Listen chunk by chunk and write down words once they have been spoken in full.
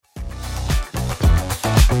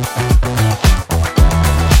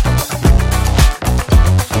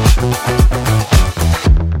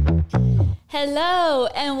Hello,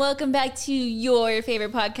 and welcome back to your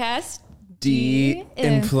favorite podcast,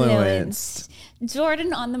 De-influenced.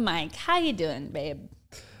 Jordan on the mic. How you doing, babe?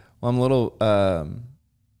 Well, I'm a little, I'm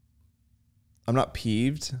not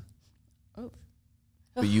peeved,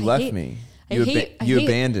 but you left me. You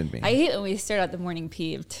abandoned me. I hate when we start out the morning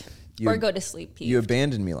peeved or go to sleep peeved. You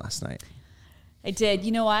abandoned me last night. I did.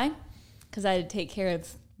 You know why? Because I had to take care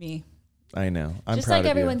of me. I know. I'm just proud like of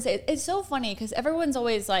everyone you. says. It's so funny because everyone's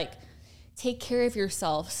always like, take care of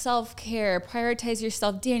yourself, self-care, prioritize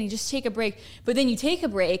yourself. Danny, just take a break. But then you take a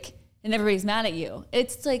break and everybody's mad at you.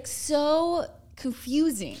 It's like so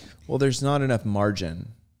confusing. Well, there's not enough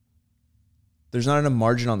margin. There's not enough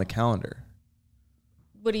margin on the calendar.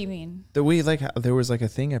 What do you mean? There was like a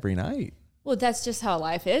thing every night. Well, that's just how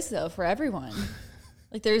life is though for everyone.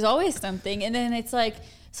 Like there's always something. And then it's like,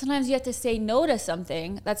 sometimes you have to say no to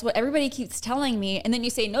something. That's what everybody keeps telling me. And then you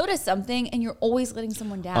say no to something and you're always letting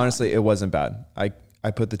someone down. Honestly, it wasn't bad. I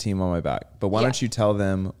put the team on my back. But why don't you tell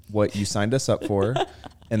them what you signed us up for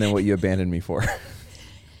and then what you abandoned me for?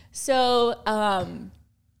 So I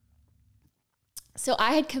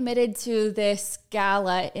had committed to this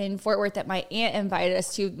gala in Fort Worth that my aunt invited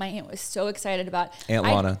us to. My aunt was so excited about. Aunt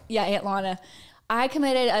Lana. Aunt Lana. I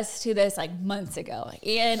committed us to this like months ago,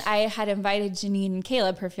 and I had invited Janine and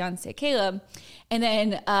Caleb, her fiance Caleb, and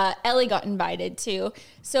then Ellie got invited too.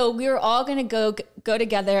 So we were all gonna go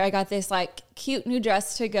together. I got this like cute new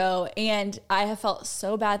dress to go, and I have felt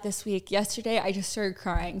so bad this week. Yesterday, I just started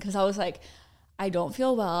crying because I was like, I don't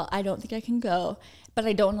feel well. I don't think I can go, but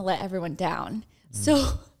I don't want to let everyone down.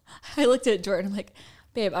 So I looked at Jordan. I'm like,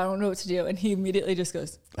 babe, I don't know what to do, and he immediately just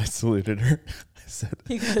goes. I saluted her.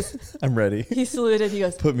 He goes, I'm ready. He saluted. He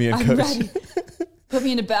goes, put me in, I'm coach. ready. Put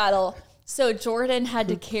me in a battle. So Jordan had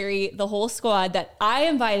to carry the whole squad that I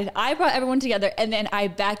invited. I brought everyone together, and then I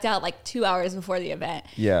backed out like 2 hours before the event.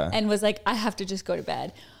 Yeah. And was like, I have to just go to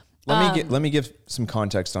bed. Let me give some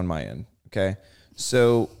context on my end. Okay.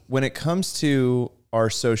 So when it comes to our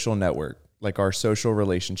social network, like our social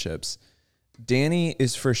relationships, Danny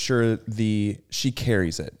is for sure she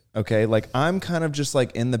carries it. Okay. Like I'm kind of just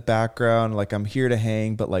like in the background, like I'm here to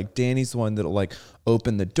hang, but like Danny's the one that'll like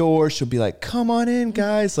open the door. She'll be like, come on in,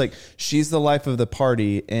 guys. Like she's the life of the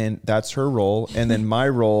party and that's her role. And then my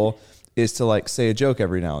role is to like say a joke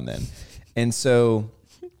every now and then. And so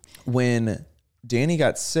when Danny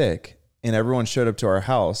got sick and everyone showed up to our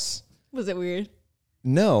house. Was it weird?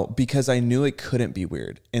 No, because I knew it couldn't be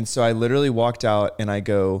weird. And so I literally walked out and I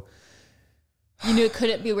go, you knew it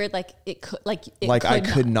couldn't be weird, like it could, I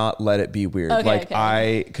could not let it be weird.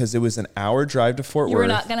 Because it was an hour drive to Fort Worth. You were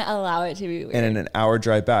not going to allow it to be weird. And an hour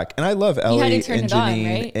drive back. And I love Ellie and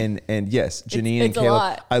Janine, right? and yes, Janine and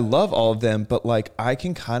Caleb. I love all of them, but like I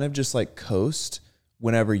can kind of just like coast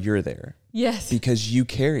whenever you're there. Yes. Because you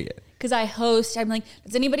carry it. Because I host, I'm like,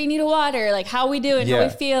 does anybody need a water? Like, how we doing? Yeah. How we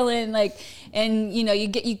feeling? Like, and you know, you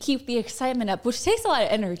keep the excitement up, which takes a lot of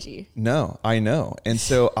energy. No, I know. And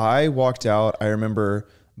so I walked out. I remember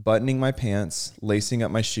buttoning my pants, lacing up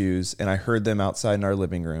my shoes, and I heard them outside in our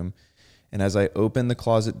living room. And as I opened the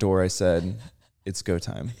closet door, I said, "It's go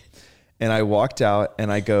time." And I walked out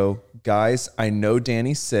and I go, "Guys, I know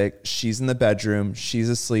Danny's sick. She's in the bedroom. She's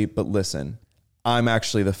asleep. But listen, I'm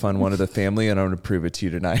actually the fun one of the family and I'm going to prove it to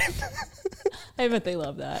you tonight." I bet they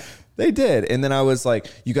love that. They did. And then I was like,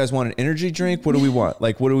 you guys want an energy drink? What do we want?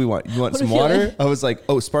 Like, what do we want? You want some water? I was like,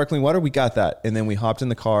 oh, sparkling water? We got that. And then we hopped in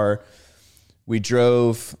the car. We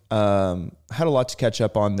drove, had a lot to catch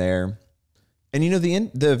up on there. And you know, the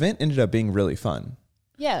event ended up being really fun.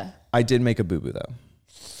 Yeah. I did make a boo-boo though.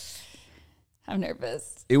 I'm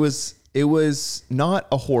nervous. It was not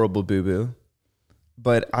a horrible boo-boo.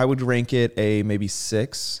 But I would rank it a maybe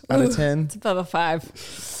 6 out of 10. It's above a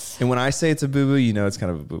 5. And when I say it's a boo-boo, you know it's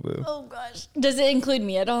kind of a boo-boo. Oh, gosh. Does it include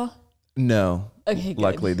me at all? No. Okay, good.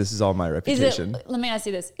 Luckily, this is all my reputation. Let me ask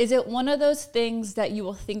you this. Is it one of those things that you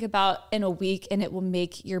will think about in a week and it will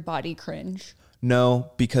make your body cringe?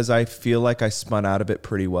 No, because I feel like I spun out of it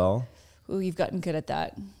pretty well. Ooh, you've gotten good at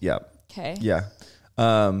that. Yeah. Okay. Yeah.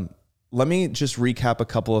 Let me just recap a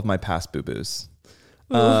couple of my past boo-boos.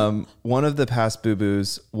 One of the past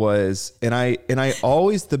boo-boos was, and I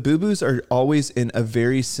always, the boo-boos are always in a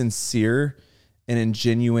very sincere and in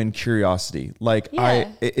genuine curiosity. Like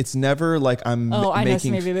it's never like I'm I know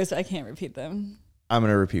some boo-boos, I can't repeat them. I'm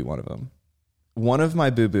going to repeat one of them. One of my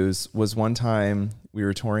boo-boos was one time we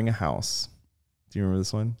were touring a house. Do you remember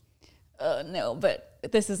this one? No, but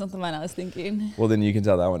this isn't the one I was thinking. Well, then you can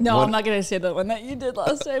tell that one. No, I'm not going to say the one that you did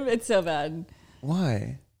last time. It's so bad.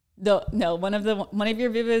 Why? No, one of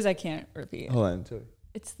your videos I can't repeat. Hold on. Tell me.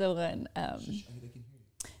 It's the one.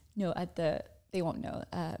 No, they won't know.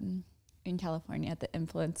 In California at the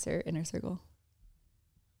influencer inner circle.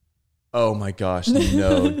 Oh my gosh!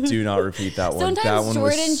 No, do not repeat that one. Sometimes that one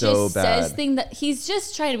Jordan was so just bad. says things that he's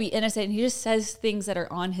just trying to be innocent, and he just says things that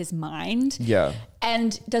are on his mind. Yeah.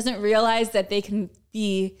 And doesn't realize that they can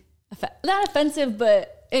be not offensive,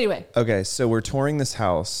 but anyway. Okay, so we're touring this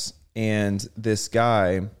house, and this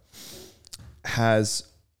guy has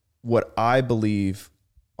what I believe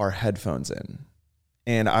are headphones in,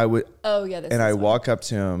 and I would. Oh yeah. This and I one. walk up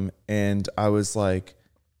to him, and I was like,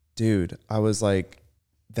 "Dude," I was like,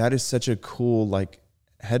 that is such a cool like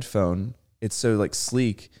headphone. It's so like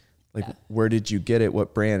sleek. Like, where did you get it?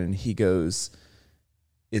 What brand? And he goes,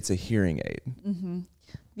 it's a hearing aid. Mm-hmm.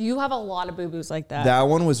 You have a lot of boo-boos like that. That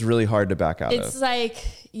one was really hard to back out of. It's like,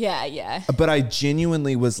 yeah. But I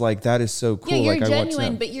genuinely was like, that is so cool. Yeah, you're like,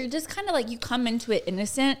 genuine, but you're just kind of like, you come into it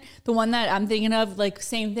innocent. The one that I'm thinking of, like,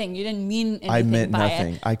 same thing. You didn't mean anything I meant by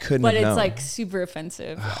nothing. it, I couldn't but have known. it's like super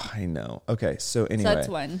offensive. I know. Okay, so anyway. So that's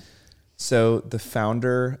one. So the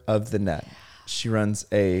founder of the net, she runs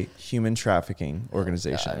a human trafficking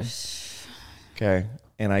organization. Okay.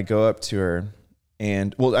 And I go up to her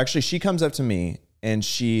and, well, actually she comes up to me and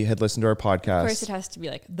she had listened to our podcast. Of course it has to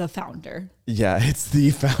be like the founder. Yeah, it's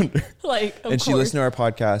the founder. Like, of and course. she listened to our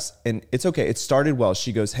podcast and it's okay. It started well.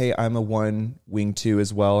 She goes, hey, I'm a 1 wing 2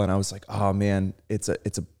 as well. And I was like, oh man, it's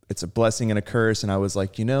a blessing and a curse. And I was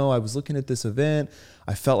like, I was looking at this event.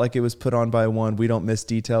 I felt like it was put on by one. We don't miss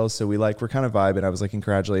details. So we're kind of vibing. I was like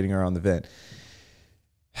congratulating her on the event.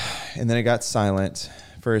 And then it got silent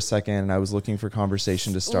for a second and I was looking for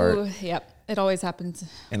conversation to start. Ooh, yep. It always happens.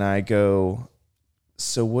 And I go,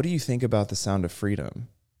 so what do you think about the Sound of Freedom?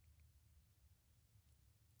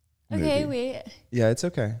 Okay, movie? wait. Yeah, it's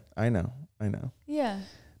okay. I know. Yeah.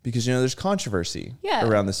 Because, there's controversy Yeah.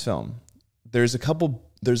 around this film. There's a couple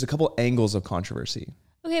angles of controversy.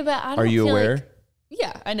 Okay, but I don't Are you feel aware? like,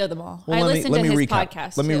 yeah, I know them all. Well, I let listened me to his recap.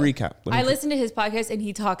 podcast. Let me too. recap. I listened to his podcast and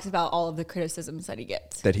he talks about all of the criticisms that he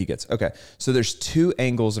gets. That he gets. Okay. So there's 2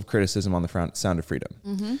 angles of criticism on the Sound of Freedom.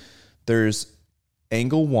 Mm-hmm. There's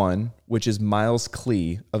angle 1, which is Miles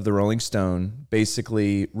Klee of the Rolling Stone,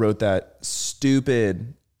 basically wrote that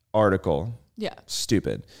stupid article. Yeah.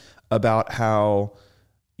 Stupid. About how,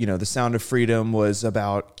 the Sound of Freedom was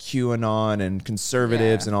about QAnon and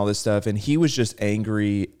conservatives and all this stuff. And he was just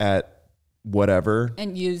angry at whatever.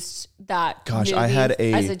 And used that Gosh, I had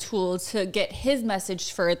as a tool to get his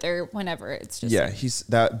message further whenever it's just. Yeah,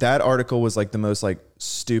 that article was like the most like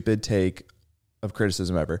stupid take of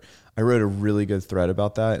criticism ever. I wrote a really good thread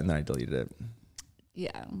about that and then I deleted it.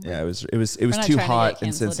 Yeah. Yeah, it was too hot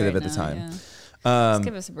and sensitive at the time. Yeah. Just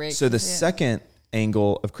give us a break. So the second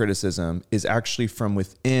angle of criticism is actually from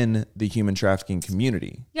within the human trafficking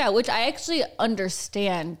community. Yeah, which I actually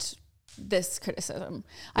understand this criticism.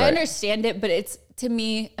 Right. I understand it, but it's, to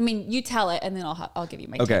me, I mean, you tell it and then I'll give you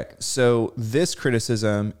my Okay, take. so this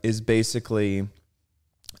criticism is basically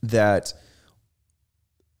that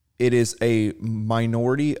it is a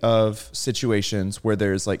minority of situations where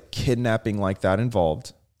there's like kidnapping like that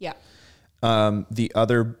involved. Yeah. The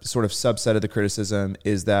other sort of subset of the criticism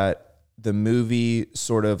is that the movie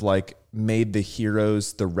sort of like made the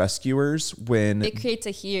heroes the rescuers when It creates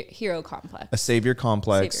a hero complex. a savior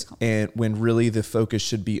complex, and when really the focus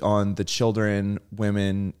should be on the children,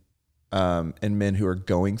 women, and men who are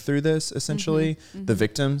going through this, essentially, the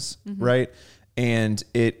victims, right? And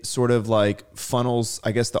it sort of like funnels,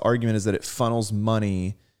 I guess the argument is that it funnels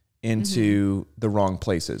money into the wrong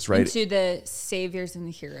places, right? Into the saviors and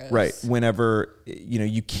the heroes. Right. Whenever,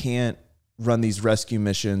 you can't run these rescue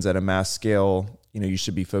missions at a mass scale, you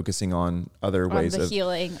should be focusing on other ways the of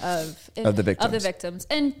healing of the victims. Of the victims.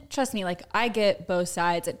 And trust me, like, I get both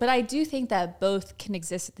sides, but I do think that both can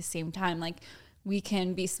exist at the same time. Like, we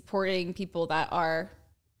can be supporting people that are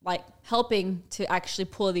like helping to actually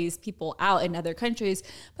pull these people out in other countries,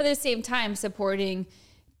 but at the same time supporting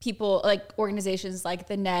people like organizations like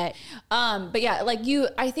the Net. But yeah, like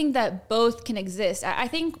I think that both can exist. I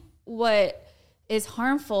think what is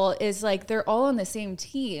harmful is like they're all on the same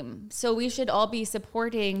team. So we should all be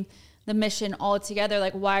supporting the mission all together.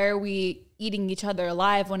 Like, why are we eating each other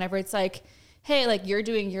alive whenever it's like, hey, like you're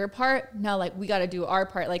doing your part. Now, like we got to do our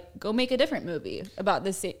part. Like go make a different movie about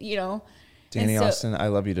this, Danny Austin, I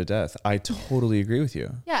love you to death. I totally agree with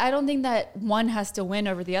you. Yeah. I don't think that one has to win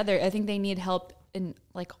over the other. I think they need help in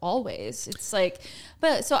like always. It's like,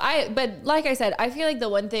 but like I said, I feel like the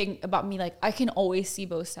one thing about me, like I can always see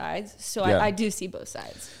both sides. So yeah. I do see both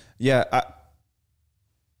sides. Yeah.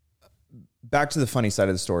 Back to the funny side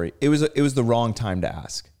of the story. It was the wrong time to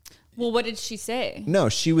ask. Well, what did she say? No,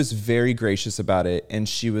 she was very gracious about it. And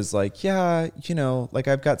she was like, yeah, like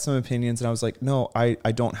I've got some opinions. And I was like, no, I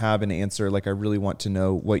don't have an answer. Like, I really want to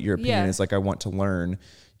know what your opinion is. Like, I want to learn,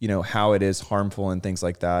 how it is harmful and things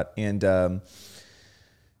like that. And,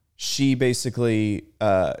 she basically,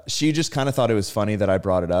 she just kind of thought it was funny that I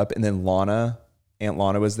brought it up. And then Aunt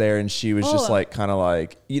Lana was there, and she was just like, kind of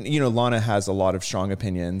like, Lana has a lot of strong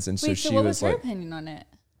opinions. And so she what was her like, opinion on it?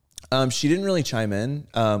 She didn't really chime in.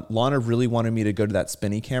 Lana really wanted me to go to that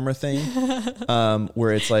spinny camera thing,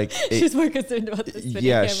 where it's like she's more concerned about the spinny camera.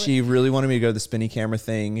 camera. She really wanted me to go to the spinny camera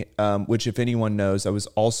thing. Which, if anyone knows, I was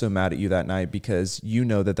also mad at you that night because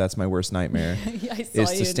that's my worst nightmare. Yeah, I saw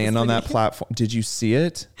is to stand on that platform. Did you see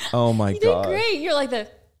it? Oh my god! You did great. You're like the.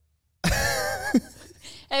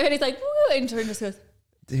 Everybody's like, woo, and Jordan just goes.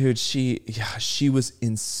 Dude, she was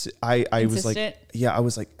I was like, I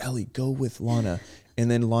was like, Ellie, go with Lana. And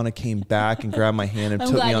then Lana came back and grabbed my hand and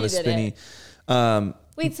took me on a spinny.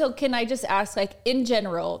 Wait, so can I just ask, like, in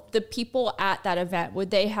general, the people at that event, would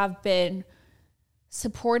they have been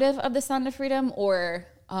supportive of the Sound of Freedom or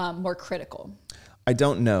more critical? I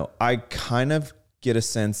don't know. I kind of get a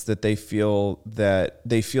sense that they feel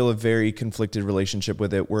a very conflicted relationship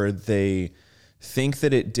with it, where they think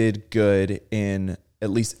that it did good in at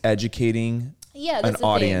least educating an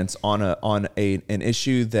audience on an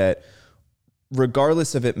issue that,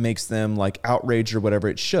 regardless of it makes them like outraged or whatever,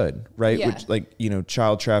 it should, right? Yeah. Which, like,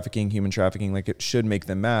 child trafficking, human trafficking, like, it should make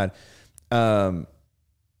them mad. But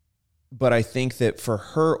I think that for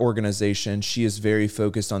her organization, she is very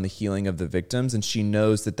focused on the healing of the victims. And she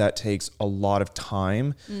knows that takes a lot of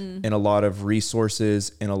time and a lot of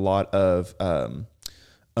resources and a lot of,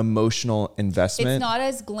 emotional investment. It's not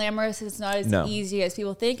as glamorous. It's not as easy as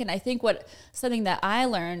people think. And I think something that I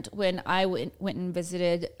learned when I went and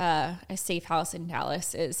visited a safe house in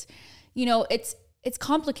Dallas is, it's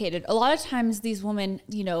complicated. A lot of times these women,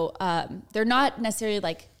 they're not necessarily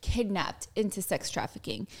like kidnapped into sex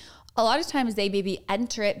trafficking. A lot of times they maybe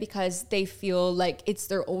enter it because they feel like it's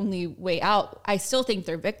their only way out. I still think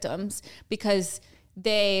they're victims because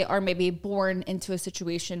they are maybe born into a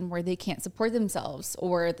situation where they can't support themselves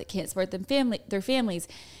or they can't support their families.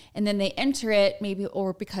 And then they enter it maybe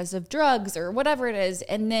or because of drugs or whatever it is.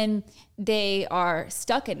 And then they are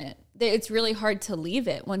stuck in it. It's really hard to leave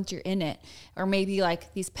it once you're in it. Or maybe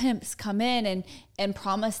like these pimps come in and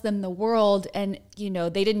promise them the world. And,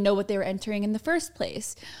 they didn't know what they were entering in the first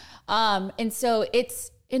place. And so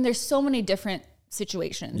there's so many different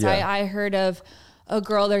situations. Yeah. I heard of a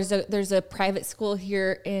girl, there's a private school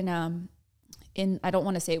here in I don't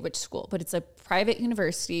want to say which school, but it's a private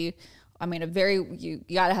university. I mean, you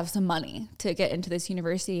gotta have some money to get into this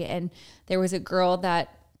university. And there was a girl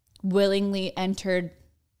that willingly entered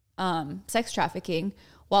sex trafficking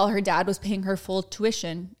while her dad was paying her full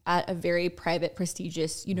tuition at a very private,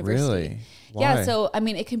 prestigious university. Really? Why? Yeah. So, I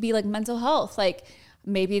mean, it can be like mental health. Like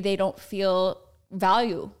maybe they don't feel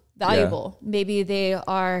valuable.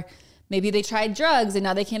 Yeah. Maybe they tried drugs and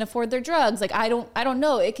now they can't afford their drugs. Like, I don't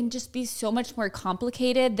know. It can just be so much more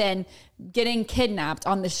complicated than getting kidnapped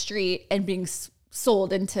on the street and being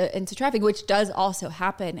sold into trafficking, which does also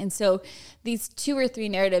happen. And so these 2 or 3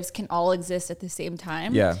 narratives can all exist at the same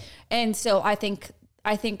time. Yeah. And so I think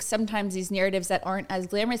sometimes these narratives that aren't as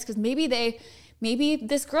glamorous, because maybe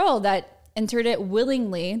this girl that entered it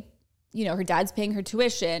willingly, her dad's paying her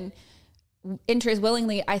tuition, enters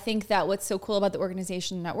willingly. I think that what's so cool about the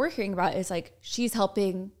organization that we're hearing about is like she's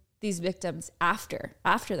helping these victims after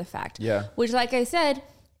the fact. Yeah. Which, like I said,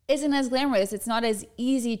 isn't as glamorous. It's not as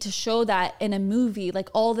easy to show that in a movie, like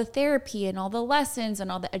all the therapy and all the lessons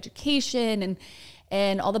and all the education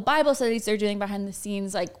and all the Bible studies they're doing behind the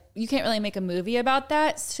scenes. Like, you can't really make a movie about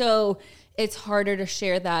that. So it's harder to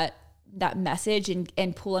share that message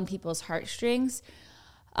and pull on people's heartstrings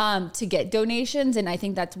to get donations. And I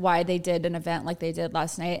think that's why they did an event like they did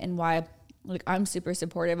last night and why I'm super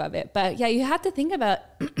supportive of it. But yeah, you have to think about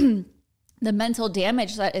the mental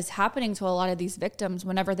damage that is happening to a lot of these victims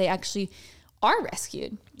whenever they actually are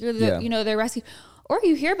rescued. They're rescued. Or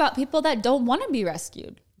you hear about people that don't want to be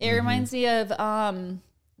rescued. It reminds me of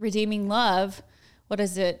Redeeming Love. What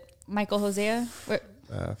is it? Michael Hosea?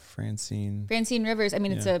 Francine Rivers. I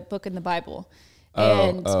mean, it's a book in the Bible.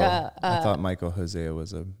 I thought Michael Hosea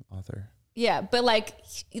was an author. Yeah, but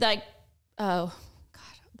oh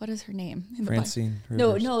God, what is her name? Francine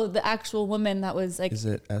Rivers. No, the actual woman that was like. Is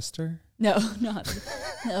it Esther? No, not.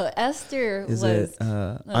 No, Esther is was.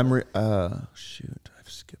 Shoot, I've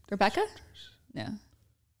skipped. Rebecca? No.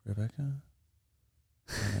 Rebecca?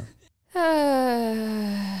 Isn't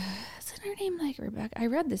her name like Rebecca? I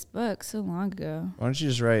read this book so long ago. Why don't you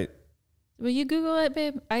just write Will you Google it,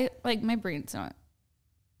 babe? I like my brain's not.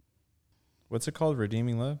 What's it called?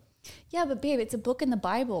 Redeeming Love? Yeah, but babe, it's a book in the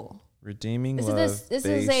Bible. Redeeming Love this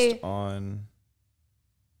based on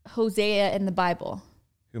Hosea in the Bible.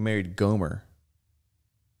 Who married Gomer.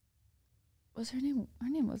 Was her name? Her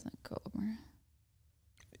name wasn't Gomer.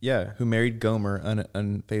 Yeah, who married Gomer, an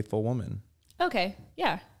unfaithful woman. Okay,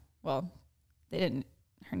 yeah. Well, they didn't.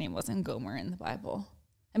 Her name wasn't Gomer in the Bible.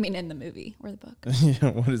 I mean, in the movie or the book.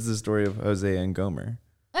 Yeah, what is the story of Hosea and Gomer?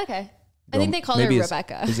 Okay. I think they call her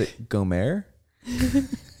Rebecca. Is it Gomer?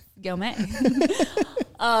 Gomer.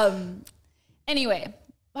 Anyway,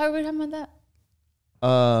 why were we talking about that?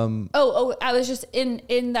 I was just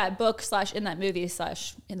in that book / in that movie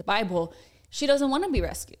 / in the Bible. She doesn't want to be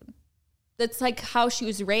rescued. That's like how she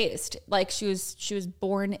was raised. Like she was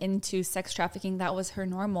born into sex trafficking. That was her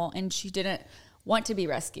normal, and she didn't want to be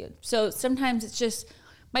rescued. So sometimes it's just,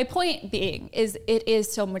 my point being is it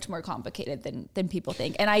is so much more complicated than people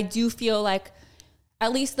think. And I do feel like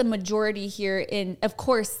at least the majority here in, of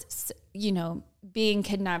course, you know, being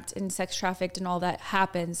kidnapped and sex trafficked and all that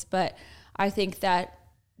happens. But I think that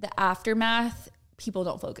the aftermath, people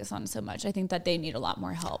don't focus on so much. I think that they need a lot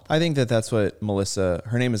more help. I think that that's what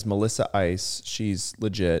her name is Melissa Ice. She's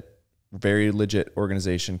legit, very legit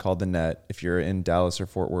organization called The Net. If you're in Dallas or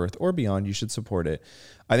Fort Worth or beyond, you should support it.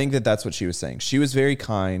 I think that that's what she was saying. She was very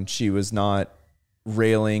kind. She was not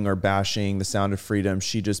railing or bashing the Sound of Freedom.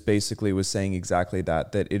 She just basically was saying exactly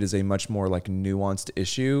that it is a much more like nuanced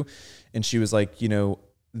issue. And she was like, you know,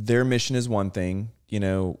 their mission is one thing, you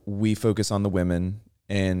know, we focus on the women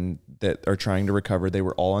and that are trying to recover. They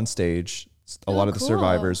were all on stage. A lot of the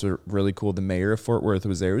survivors were really cool. The mayor of Fort Worth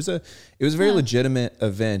was there. It was a very legitimate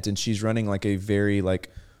event, and she's running like a very like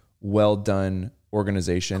well done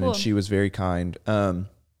organization, and she was very kind.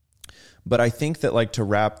 But I think that like to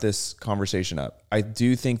wrap this conversation up, I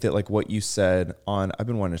do think that like what you said I've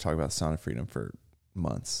been wanting to talk about Sound of Freedom for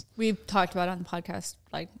months. We've talked about it on the podcast.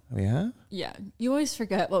 Like, yeah. You always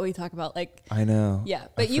forget what we talk about. Like, I know. Yeah.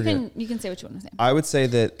 But you can say what you want to say. I would say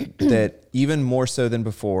that even more so than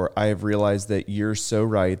before, I have realized that you're so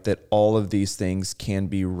right that all of these things can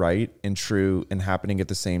be right and true and happening at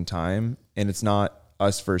the same time. And it's not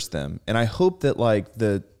us versus them. And I hope that like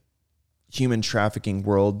the human trafficking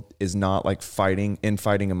world is not like fighting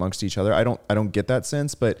amongst each other. I don't get that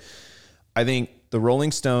sense, but I think the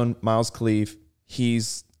Rolling Stone, Miles Khalif,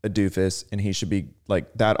 he's a doofus and he should be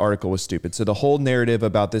like, that article was stupid. So the whole narrative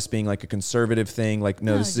about this being like a conservative thing, like,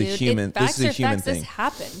 no, this is a human thing. This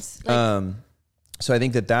happens. Like, so I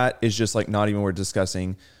think that is just like not even worth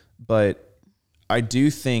discussing, but I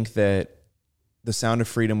do think that the Sound of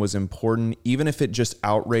Freedom was important, even if it just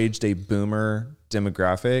outraged a boomer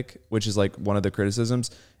demographic, which is like one of the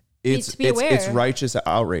criticisms. It's righteous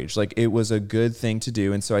outrage. Like it was a good thing to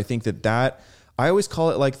do. And so I think that I always call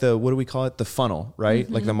it like what do we call it? The funnel, right?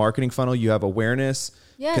 Mm-hmm. Like the marketing funnel, you have awareness,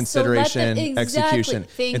 consideration, execution.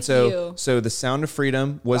 So the Sound of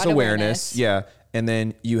Freedom was awareness. Yeah. And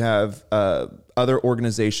then you have other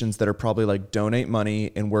organizations that are probably like donate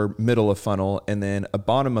money, and we're middle of funnel. And then a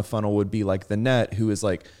bottom of funnel would be like the Net, who is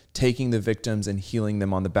like taking the victims and healing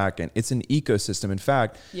them on the back end. It's an ecosystem. In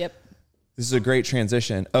fact, this is a great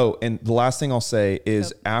transition. Oh, and the last thing I'll say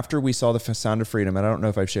is after we saw the Sound of Freedom, and I don't know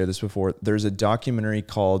if I've shared this before, there's a documentary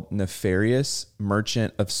called Nefarious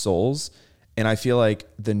Merchant of Souls. And I feel like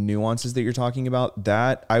the nuances that you're talking about,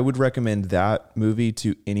 that I would recommend that movie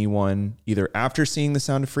to anyone, either after seeing the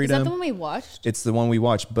Sound of Freedom. Is that the one we watched? It's the one we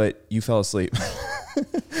watched, but you fell asleep.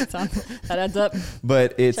 That adds up.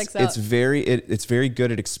 But it's very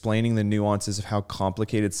good at explaining the nuances of how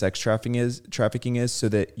complicated sex trafficking is, so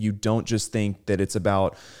that you don't just think that it's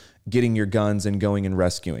about getting your guns and going and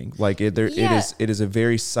rescuing. Like it is a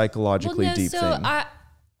very psychologically deep thing.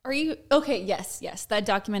 Are you okay? Yes. That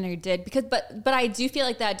documentary did but I do feel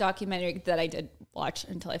like that documentary that I did watch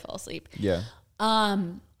until I fell asleep. Yeah.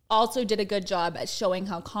 Also did a good job at showing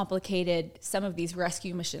how complicated some of these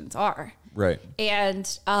rescue missions are. Right.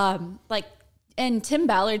 And and Tim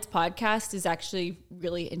Ballard's podcast is actually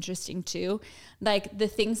really interesting too. Like the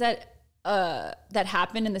things that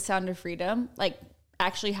happened in the Sound of Freedom, like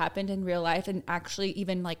actually happened in real life, and actually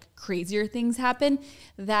even like crazier things happen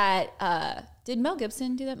that did Mel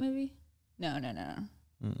Gibson do that movie? No.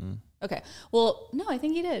 Mm-mm. Okay. Well, no, I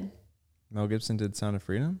think he did. Mel Gibson did Sound of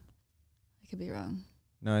Freedom? I could be wrong.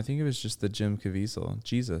 No, I think it was just the Jim Caviezel.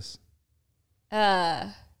 Jesus.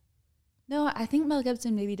 No, I think Mel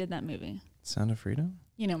Gibson maybe did that movie. Sound of Freedom?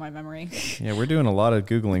 You know my memory. Yeah, we're doing a lot of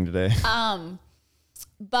Googling today.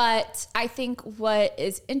 But I think what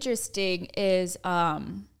is interesting is, a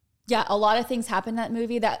lot of things happen in that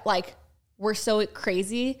movie that like were so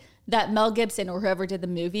crazy that Mel Gibson or whoever did the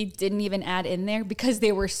movie didn't even add in there because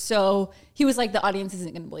they were he was like, the audience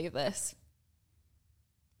isn't going to believe this.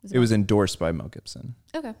 It was endorsed by Mel Gibson.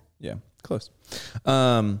 Okay. Yeah, close.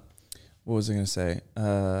 What was I going to say?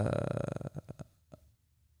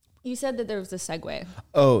 You said that there was a segue.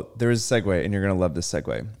 Oh, there is a segue, and you're going to love this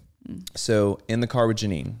segue. So in the car with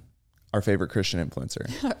Janine, our favorite Christian influencer.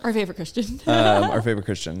 Our favorite Christian. Our favorite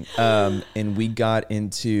Christian. And we got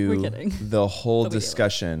into the whole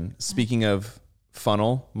discussion. Speaking of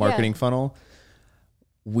marketing funnel,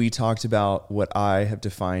 we talked about what I have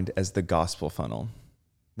defined as the gospel funnel.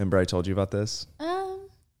 Remember I told you about this?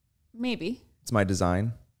 Maybe. It's my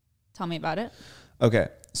design. Tell me about it. Okay.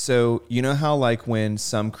 So you know how like when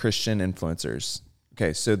some Christian influencers,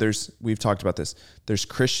 okay, so we've talked about this. There's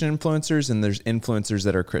Christian influencers and there's influencers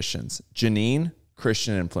that are Christians. Janine,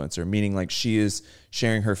 Christian influencer, meaning like she is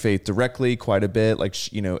sharing her faith directly quite a bit. Like,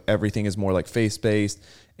 everything is more like faith-based.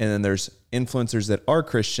 And then there's influencers that are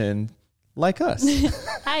Christian like us.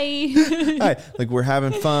 Hi. Hi. Like we're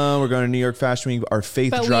having fun. We're going to New York Fashion Week. Our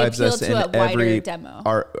faith drives us in every demo.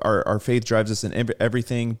 Our faith drives us in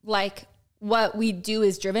everything. Like what we do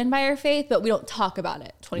is driven by our faith, but we don't talk about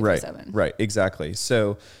it 24/7. Right. Exactly.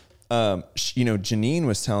 So, Janine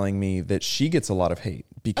was telling me that she gets a lot of hate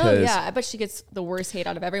because I bet she gets the worst hate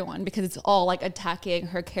out of everyone because it's all like attacking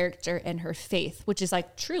her character and her faith, which is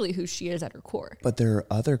like truly who she is at her core. But there are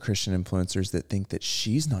other Christian influencers that think that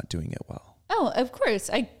she's not doing it well. Oh, of course.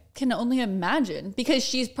 I can only imagine because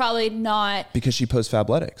she's probably not. Because she posts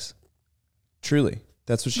Fabletics. Truly.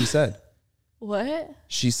 That's what she said. What?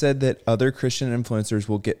 She said that other Christian influencers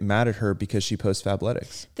will get mad at her because she posts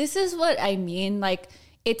Fabletics. This is what I mean. Like,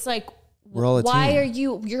 it's like, we're all a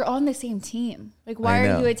team. You're on the same team. Like, why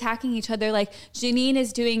are you attacking each other? Like Janine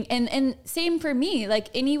is doing, and same for me, like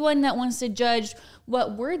anyone that wants to judge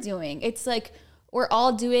what we're doing. It's like, we're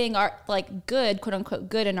all doing our like good, quote unquote,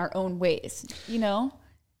 good in our own ways,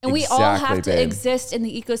 And we all have to exist in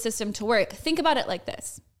the ecosystem to work. Think about it like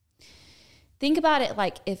this. Think about it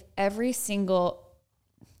like if every single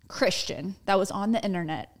Christian that was on the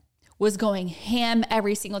internet was going ham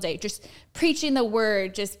every single day, just preaching the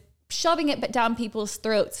word, just shoving it down people's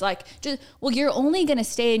throats. Like, you're only going to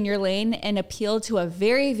stay in your lane and appeal to a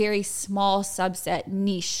very, very small subset,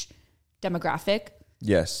 niche demographic.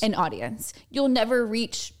 Yes. An audience. You'll never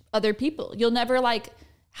reach other people. You'll never like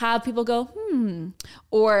have people go,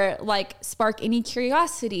 or like spark any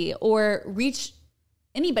curiosity or reach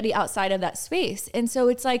anybody outside of that space. And so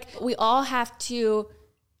it's like, we all have to,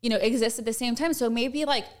 exist at the same time. So maybe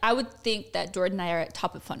like, I would think that Jordan and I are at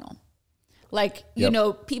top of funnel. Like,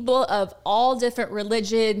 people of all different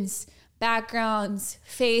religions, backgrounds,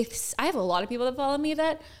 faiths. I have a lot of people that follow me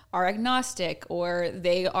that are agnostic or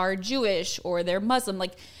they are Jewish or they're Muslim.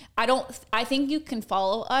 Like, I think you can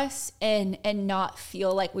follow us and not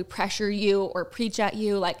feel like we pressure you or preach at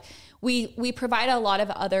you. Like we provide a lot of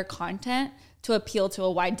other content to appeal to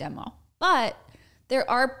a wide demo. But there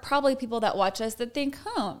are probably people that watch us that think,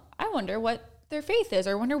 I wonder what their faith is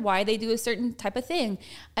or wonder why they do a certain type of thing.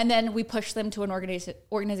 And then we push them to an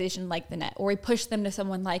organization like the Net, or we push them to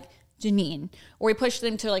someone like Janine, or we push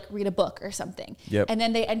them to like read a book or something. Yep. And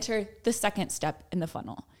then they enter the second step in the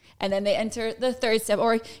funnel. And then they enter the third step,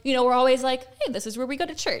 or, we're always like, hey, this is where we go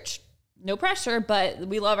to church. No pressure, but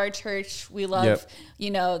we love our church. We love,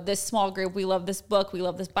 this small group. We love this book. We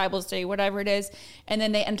love this Bible study, whatever it is. And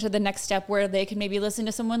then they enter the next step where they can maybe listen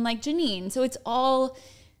to someone like Janine. So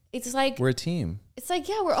it's like we're a team. It's like,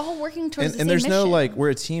 we're all working towards the same and there's mission. no like,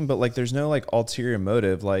 we're a team, but like, there's no like ulterior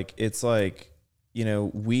motive. Like, it's like,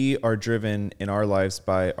 we are driven in our lives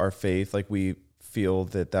by our faith. Like we feel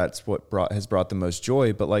that that's what has brought the most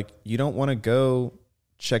joy, but like, you don't want to go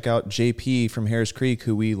check out JP from Harris Creek,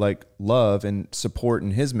 who we like love and support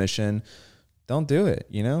in his mission. Don't do it.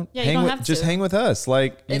 Yeah, you don't have to. Just hang with us.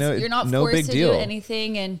 Like, you're not no forced big to deal. do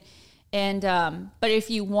anything. But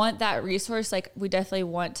if you want that resource, like we definitely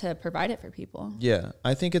want to provide it for people. Yeah.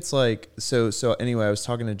 I think it's like, so anyway, I was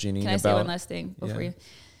talking to Janine about. Can I say one last thing before you?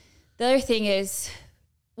 The other thing is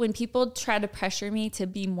when people try to pressure me to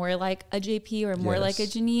be more like a JP or more like a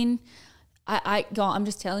Janine, I'm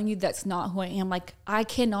just telling you, that's not who I am. Like, I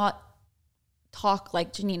cannot talk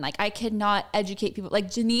like Janine. Like, I cannot educate people. Like,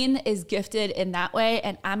 Janine is gifted in that way,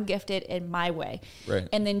 and I'm gifted in my way. Right.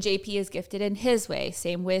 And then JP is gifted in his way.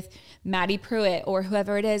 Same with Maddie Pruitt or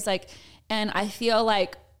whoever it is. Like, and I feel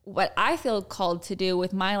like what I feel called to do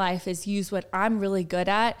with my life is use what I'm really good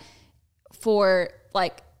at for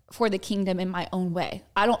the kingdom in my own way.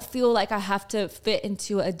 I don't feel like I have to fit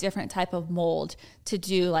into a different type of mold to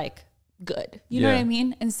do like good. You know what I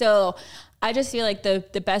mean? And so I just feel like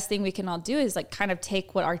the best thing we can all do is like kind of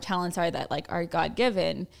take what our talents are that like are God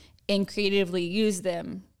given and creatively use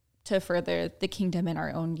them to further the kingdom in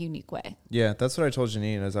our own unique way. Yeah, that's what I told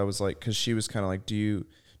Janine as I was like, because she was kind of like, do you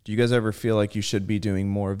guys ever feel like you should be doing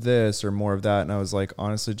more of this or more of that? And I was like,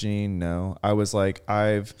 honestly, Janine, no. I was like,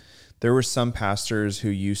 there were some pastors who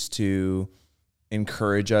used to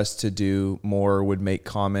encourage us to do more, would make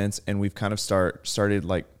comments, and we've kind of started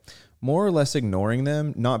like more or less ignoring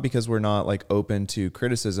them, not because we're not like open to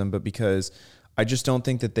criticism, but because I just don't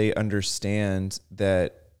think that they understand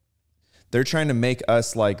that they're trying to make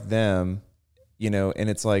us like them, you know, and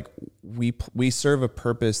it's like we serve a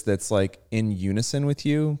purpose that's like in unison with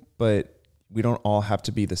you, but we don't all have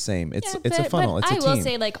to be the same. It's a funnel. It's a team. I will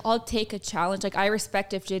say, like, I'll take a challenge. Like, I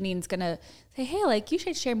respect if Janine's gonna say, hey, like, you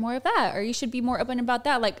should share more of that, or you should be more open about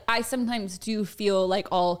that. Like, I sometimes do feel like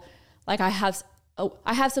I have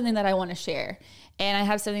something that I want to share, and I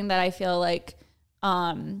have something that I feel like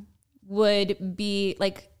would be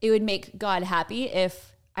like, it would make God happy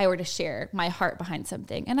if I were to share my heart behind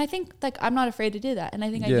something. And I think like I'm not afraid to do that. And I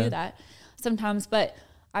think I do that sometimes, but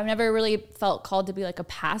I've never really felt called to be like a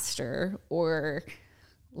pastor or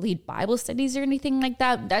lead Bible studies or anything like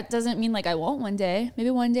that. That doesn't mean like I won't one day. Maybe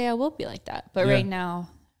one day I will be like that. But right now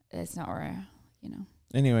it's not where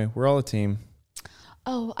Anyway, we're all a team.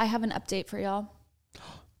 Oh, I have an update for y'all.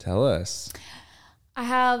 Tell us. I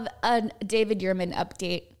have a David Yurman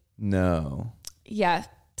update. No. Yeah.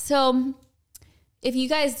 So if you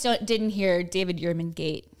guys didn't hear David Yurman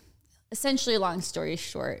Gate, essentially, long story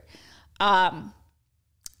short,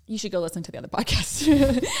 you should go listen to the other podcast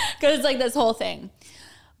because it's like this whole thing.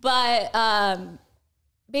 But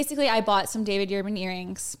basically, I bought some David Yurman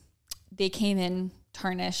earrings. They came in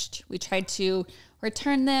tarnished. We tried to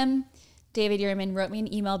return them. David Yurman wrote me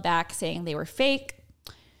an email back saying they were fake.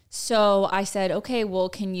 So I said, okay, well,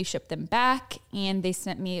 can you ship them back? And they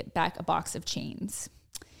sent me back a box of chains.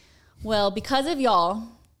 Well, because of y'all,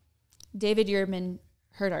 David Yurman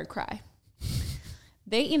heard our cry.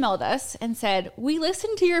 They emailed us and said, we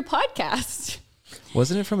listened to your podcast.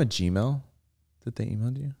 Wasn't it from a Gmail that they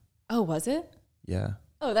emailed you? Oh, was it? Yeah.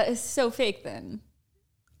 Oh, that is so fake then.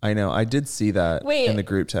 I know. I did see that in the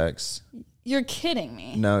group text. You're kidding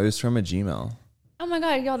me. No, it was from a Gmail. Oh my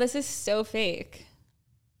God, y'all, this is so fake.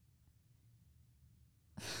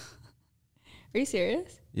 Are you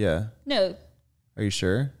serious? Yeah. No. Are you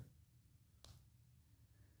sure?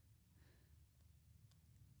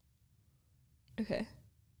 Okay.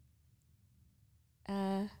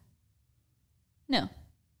 No.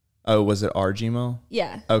 Oh, was it our Gmail?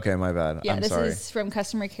 Yeah. Okay, my bad. Yeah, I'm sorry. This is from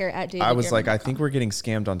customer care at David. I was like, I think we're getting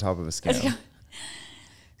scammed on top of a scam.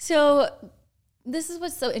 So this is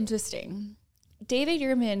what's so interesting. David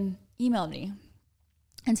Yurman emailed me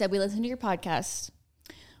and said, we listened to your podcast.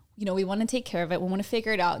 You know, we want to take care of it. We want to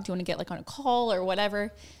figure it out. Do you want to get like on a call or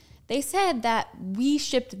whatever? They said that we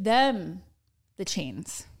shipped them the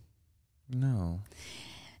chains. No.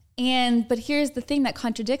 But here's the thing that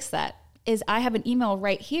contradicts that is I have an email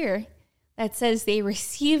right here that says they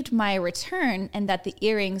received my return and that the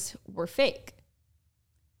earrings were fake.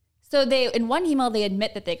 So in one email, they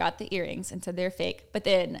admit that they got the earrings and said they're fake. But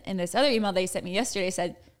then in this other email they sent me yesterday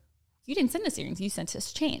said, you didn't send us earrings, you sent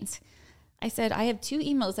us chains. I said, I have 2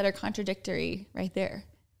 emails that are contradictory right there.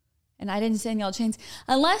 And I didn't send y'all chains.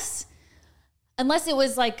 Unless it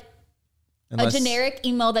was like a generic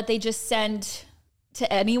email that they just send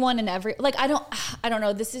to anyone and every, like, I don't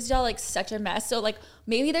know. This is y'all like such a mess. So like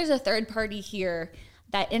maybe there's a third party here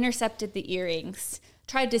that intercepted the earrings,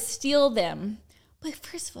 tried to steal them. But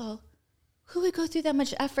first of all, who would go through that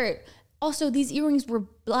much effort? Also, these earrings were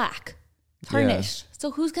black, tarnished. Yeah.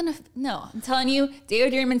 So who's gonna, no, I'm telling you,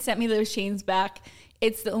 David Yurman sent me those chains back.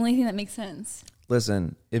 It's the only thing that makes sense.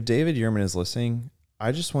 Listen, if David Yurman is listening,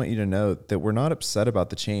 I just want you to know that we're not upset about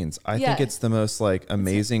the chains. I think it's the most like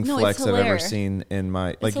amazing flex I've ever seen in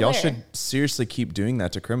my, like y'all should seriously keep doing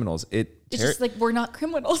that to criminals. It's just like, we're not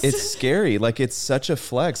criminals. It's scary. Like it's such a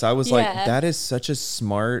flex. I was like, that is such a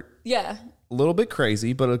smart, a little bit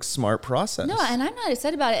crazy, but a smart process. No, and I'm not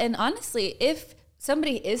upset about it. And honestly, if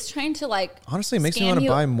somebody is trying to like, honestly, it makes me want to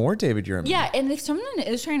buy more David Yurman. Yeah. And if someone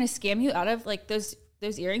is trying to scam you out of like those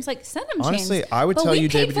earrings, like send them chains. Honestly, I would tell you,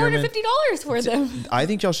 David Yurman, $450 for them. I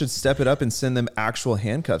think y'all should step it up and send them actual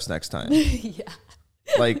handcuffs next time. Yeah.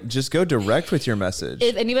 Like, just go direct with your message.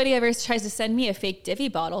 If anybody ever tries to send me a fake Divvy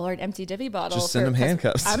bottle or an empty Divvy bottle, Just send them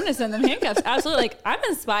handcuffs. I'm going to send them handcuffs. Absolutely. Like, I'm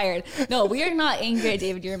inspired. No, we are not angry at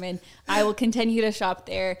David Yurman. I will continue to shop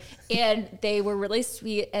there. And they were really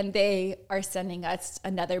sweet, and they are sending us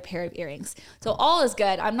another pair of earrings. So all is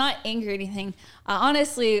good. I'm not angry or anything. I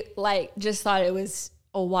honestly, like, just thought it was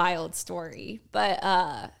a wild story.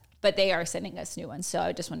 But they are sending us new ones. So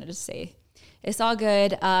I just wanted to say it's all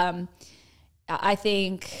good. I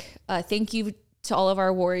think, thank you to all of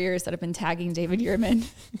our warriors that have been tagging David Yurman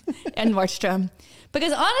and Nordstrom.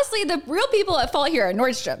 Because honestly, the real people at fault here are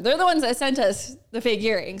Nordstrom. They're the ones that sent us the fake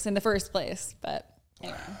earrings in the first place. But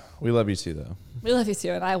anyway. We love you too, though. We love you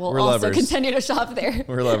too, and I will We're also lovers. continue to shop there.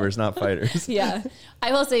 We're lovers, not fighters. Yeah.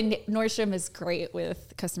 I will say Nordstrom is great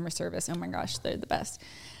with customer service. Oh my gosh, they're the best.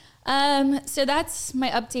 So that's my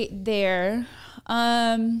update there.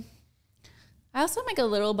 I also am like a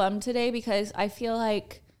little bummed today because I feel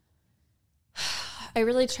like I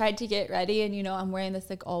really tried to get ready, and I'm wearing this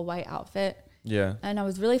like all white outfit. Yeah. And I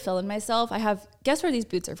was really feeling myself. Guess where these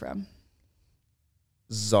boots are from?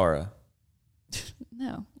 Zara.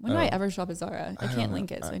 No. When do I ever shop at Zara? I can't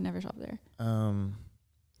link it, so I never shop there.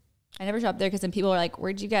 I never shop there because then people are like,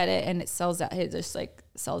 "Where'd you get it?" And it sells out. It just like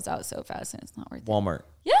sells out so fast, and it's not worth it. Walmart.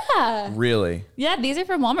 Yeah. Really? Yeah, these are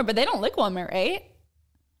from Walmart, but they don't look Walmart, right?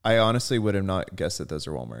 I honestly would have not guessed that those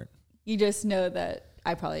are Walmart. You just know that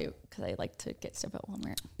because I like to get stuff at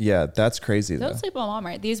Walmart. Yeah, that's crazy though. Don't sleep on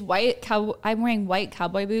Walmart. These I'm wearing white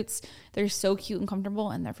cowboy boots. They're so cute and comfortable,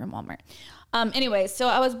 and they're from Walmart. Anyway, so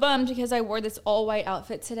I was bummed because I wore this all white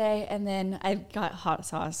outfit today, and then I got hot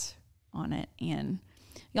sauce on it, and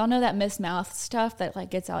y'all know that Miss Mouth stuff that like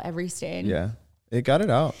gets out every stain. Yeah, it got it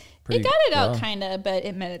out. It got it out kind of, but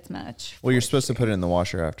it met its match. Well, you're supposed to put it in the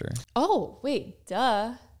washer after. Oh wait,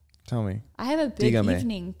 duh. Tell me. I have a big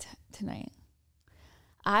evening tonight.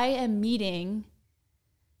 I am meeting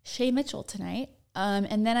Shay Mitchell tonight.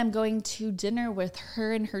 And then I'm going to dinner with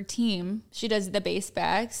her and her team. She does the base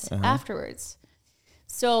bags afterwards.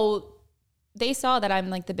 So they saw that I'm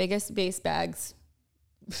like the biggest base bags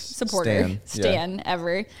supporter, stan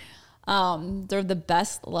ever. They're the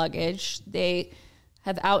best luggage. They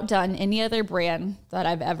have outdone any other brand that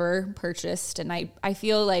I've ever purchased. And I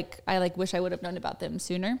feel like I wish I would have known about them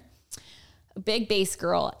sooner. A big base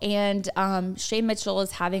girl. And Shay Mitchell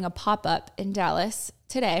is having a pop-up in Dallas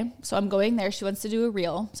today. So I'm going there. She wants to do a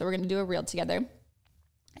reel. So we're going to do a reel together.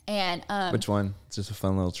 And which one? It's just a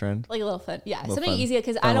fun little trend? Like a little fun. Yeah. Something easy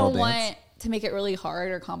because I don't want to make it really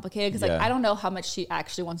hard or complicated because I don't know how much she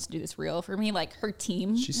actually wants to do this reel for me. Like her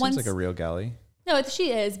team She seems like a real galley. No,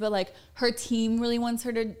 she is. But like her team really wants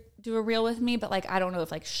her to do a reel with me. But like I don't know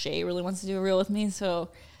if like Shay really wants to do a reel with me. So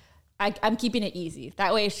I'm keeping it easy.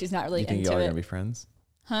 That way she's not really into it. You think y'all are going to be friends?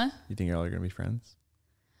 Huh? You think y'all are going to be friends?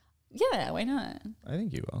 Yeah, why not? I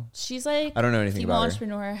think you will. She's like, I don't know anything about her.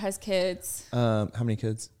 Entrepreneur, has kids. How many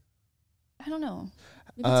kids? I don't know.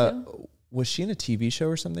 Maybe 2. Was she in a TV show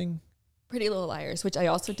or something? Pretty Little Liars, which I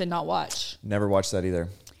also did not watch. Never watched that either.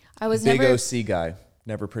 I was Big OC guy.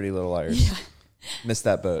 Never Pretty Little Liars. Yeah. Missed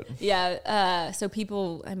that boat. Yeah. So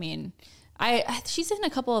people, I mean, she's in a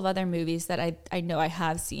couple of other movies that I know I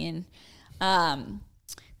have seen.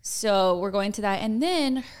 So we're going to that. And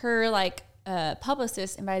then her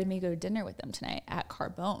publicist invited me to go to dinner with them tonight at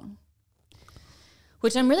Carbone,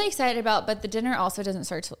 which I'm really excited about, but the dinner also doesn't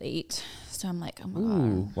start till 8. So I'm like, oh my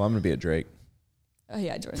God. Well, I'm going to be at Drake. Oh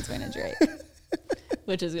yeah, Jordan's going to Drake,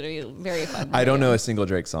 which is going to be very fun. I don't know a single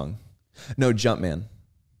Drake song. No, Jumpman.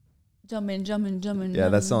 Jumpin'. Yeah,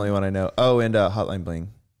 that's the only one I know. Oh, and Hotline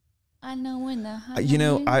Bling. I know when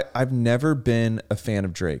the I've never been a fan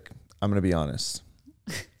of Drake. I'm going to be honest.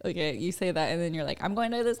 Okay, you say that and then you're like, I'm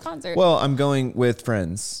going to this concert. Well, I'm going with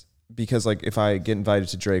friends because like if I get invited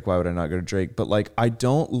to Drake, why would I not go to Drake? But like I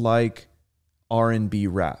don't like R&B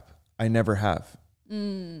rap. I never have.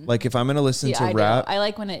 Like if I'm going to listen to rap. I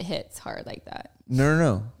like when it hits hard like that.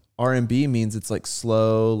 No. R&B means it's like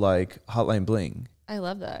slow, like Hotline Bling. I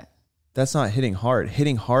love that. That's not hitting hard.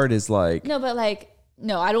 Hitting hard is like. No, but like,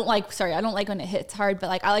 no, I don't like when it hits hard, but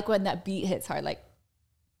like I like when that beat hits hard. Like.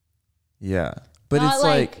 Yeah. But it's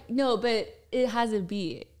like. No, but it has a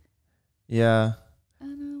beat. Yeah.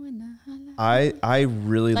 I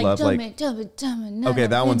really love jumpin', okay,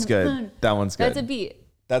 that one's good. That one's good. That's a beat.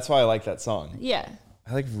 That's why I like that song. Yeah.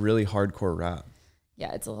 I like really hardcore rap.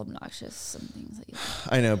 Yeah, it's a little obnoxious. Some things that you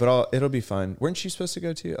I know, but it'll be fun. Weren't you supposed to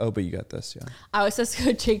go to? Oh, but you got this, yeah. I was supposed to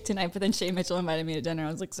go to Drake tonight, but then Shay Mitchell invited me to dinner.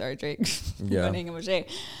 I was like, sorry, Drake. Yeah. I'm hanging with Shay.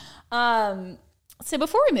 So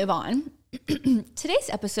before we move on, today's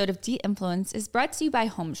episode of De-Influence is brought to you by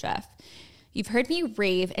Home Chef. You've heard me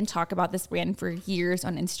rave and talk about this brand for years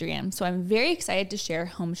on Instagram, so I'm very excited to share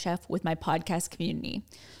Home Chef with my podcast community.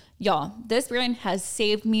 Y'all, this brand has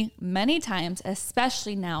saved me many times,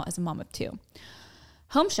 especially now as a mom of 2.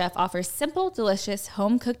 Home Chef offers simple, delicious,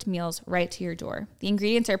 home-cooked meals right to your door. The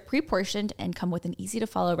ingredients are pre-portioned and come with an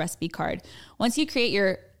easy-to-follow recipe card. Once you create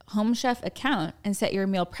your Home Chef account and set your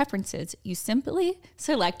meal preferences, you simply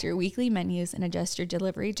select your weekly menus and adjust your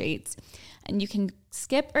delivery dates, and you can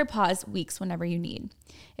skip or pause weeks whenever you need.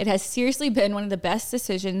 It has seriously been one of the best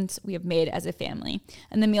decisions we have made as a family,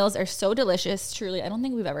 and the meals are so delicious. Truly, I don't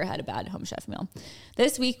think we've ever had a bad Home Chef meal.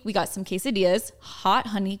 This week, we got some quesadillas, hot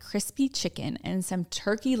honey crispy chicken, and some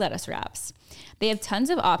turkey lettuce wraps. They have tons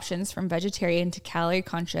of options from vegetarian to calorie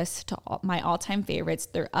conscious to my all-time favorites.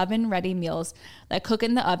 They're oven-ready meals that cook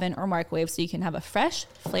in the oven or microwave so you can have a fresh,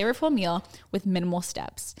 flavorful meal with minimal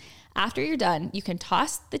steps. After you're done, you can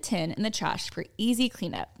toss the tin in the trash for easy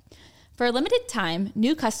cleanup. For a limited time,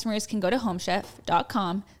 new customers can go to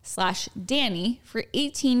homechef.com/Danny for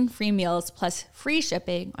 18 free meals plus free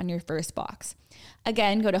shipping on your first box.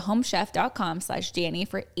 Again, go to homechef.com/Danny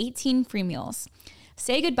for 18 free meals.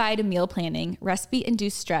 Say goodbye to meal planning,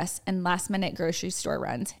 recipe-induced stress, and last-minute grocery store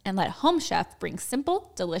runs, and let Home Chef bring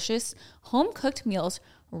simple, delicious, home-cooked meals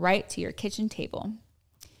right to your kitchen table.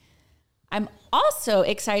 I'm also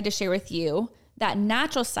excited to share with you that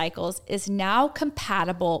Natural Cycles is now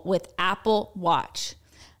compatible with Apple Watch.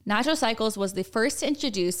 Natural Cycles was the first to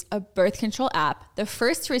introduce a birth control app, the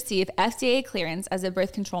first to receive FDA clearance as a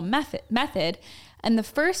birth control method, and the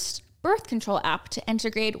first birth control app to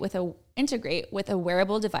integrate with a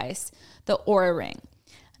wearable device, the Oura Ring.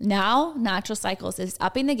 Now, Natural Cycles is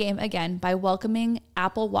upping the game again by welcoming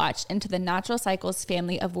Apple Watch into the Natural Cycles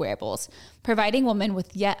family of wearables, providing women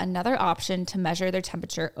with yet another option to measure their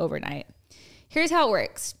temperature overnight. Here's how it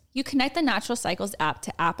works. You connect the Natural Cycles app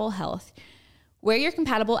to Apple Health. Wear your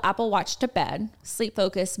compatible Apple Watch to bed. Sleep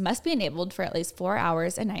focus must be enabled for at least 4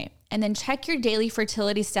 hours a night. And then check your daily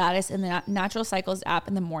fertility status in the Natural Cycles app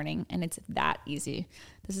in the morning. And it's that easy.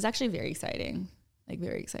 This is actually very exciting.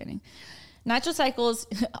 Very exciting. Natural Cycles,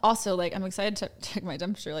 also, I'm excited to check my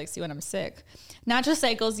temperature, see when I'm sick. Natural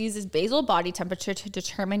Cycles uses basal body temperature to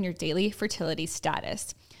determine your daily fertility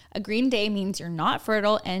status. A green day means you're not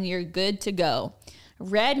fertile and you're good to go.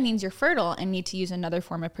 Red means you're fertile and need to use another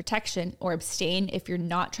form of protection or abstain if you're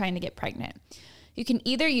not trying to get pregnant. You can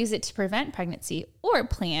either use it to prevent pregnancy or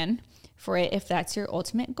plan for it if that's your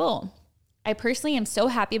ultimate goal. I personally am so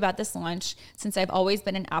happy about this launch since I've always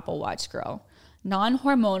been an Apple Watch girl.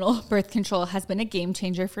 Non-hormonal birth control has been a game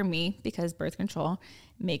changer for me because birth control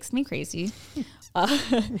makes me crazy.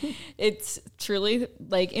 It's truly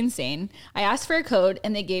insane. I asked for a code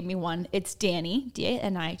and they gave me one. It's Danny,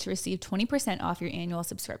 D-A-N-I, to receive 20% off your annual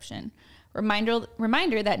subscription.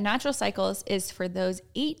 Reminder that Natural Cycles is for those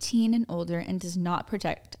 18 and older and does not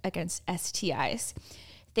protect against STIs.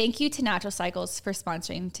 Thank you to Natural Cycles for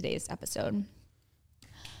sponsoring today's episode.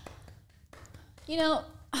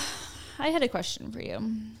 I had a question for you.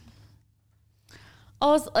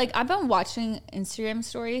 I've been watching Instagram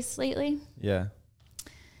stories lately. Yeah.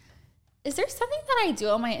 Is there something that I do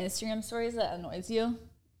on my Instagram stories that annoys you?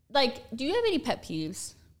 Do you have any pet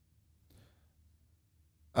peeves?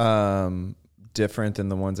 Different than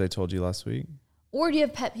the ones I told you last week? Or do you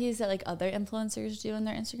have pet peeves that other influencers do in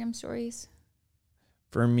their Instagram stories?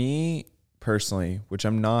 For me personally, which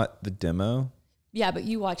I'm not the demo. Yeah, but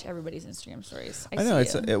you watch everybody's Instagram stories. I know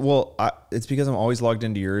see it's because I'm always logged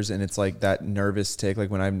into yours, and it's that nervous tick.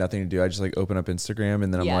 When I have nothing to do, I just open up Instagram,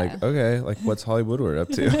 and then I'm okay, what's Holly Woodward up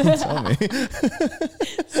to? Tell me.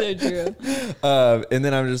 So true. And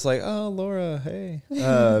then I'm just oh, Laura, hey.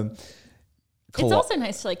 It's also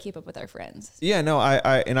nice to keep up with our friends. Yeah, no,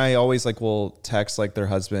 I always will text their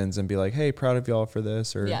husbands and be hey, proud of y'all for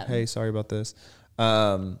this, or hey, sorry about this.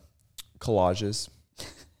 Collages.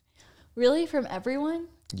 Really? From everyone?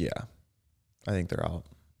 Yeah. I think they're out.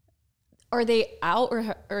 Are they out or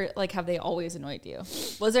have they always annoyed you?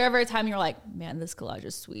 Was there ever a time you were man, this collage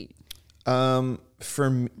is sweet?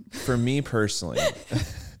 For me personally.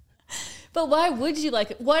 But why would you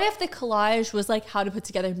like it? What if the collage was how to put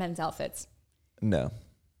together men's outfits? No.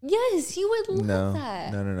 Yes, you would love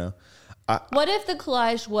that. No. What if the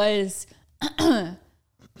collage was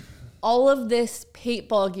all of this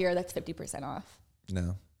paintball gear that's 50% off?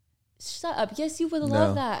 No. Shut up. Yes, you would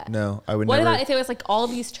love that. No, I would What never. about if it was all of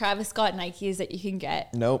these Travis Scott Nikes that you can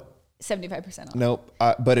get? Nope. 75% off. Nope.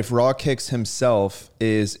 But if Raw Kicks himself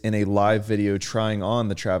is in a live video trying on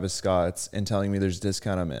the Travis Scotts and telling me there's a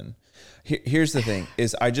discount, I'm in. Here's the thing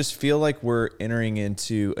is I just feel we're entering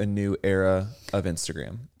into a new era of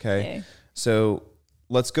Instagram. Okay. So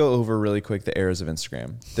let's go over really quick the eras of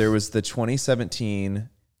Instagram. There was the 2017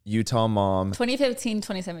 Utah mom. 2015,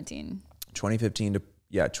 2017. 2015 to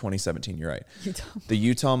 2017. You're right. Utah. The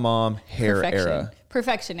Utah mom hair era.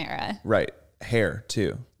 Perfection era. Right. Hair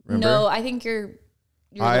too. Remember? No, I think you're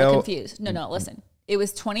a little confused. No, listen. It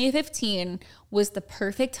was 2015 was the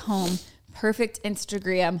perfect home, perfect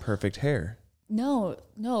Instagram. Perfect hair. No,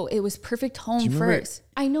 it was perfect home first.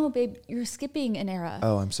 I know, babe, you're skipping an era.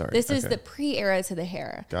 Oh, I'm sorry. This is the pre-era to the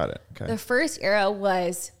hair. Got it. Okay. The first era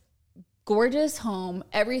was gorgeous home.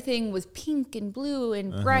 Everything was pink and blue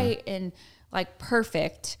and bright and like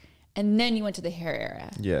perfect. And then you went to the hair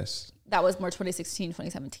era. Yes. That was more 2016,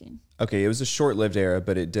 2017. Okay, it was a short-lived era,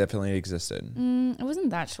 but it definitely existed. It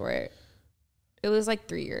wasn't that short. It was like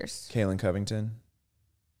 3 years. Kaylin Covington,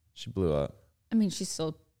 she blew up. I mean, she's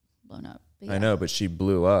still blown up. I know, but she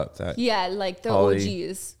blew up. Like the Holly,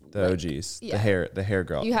 OGs. The OGs. Yeah. The hair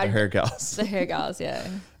girl. You had the hair gals. The hair gals, yeah.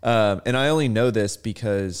 And I only know this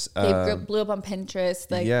because they blew up on Pinterest.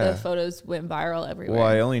 Like the photos went viral everywhere. Well,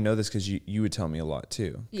 I only know this because you would tell me a lot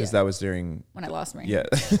too. Because that was during when I lost my hair.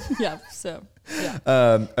 Yeah. So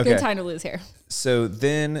okay. Good time to lose hair. So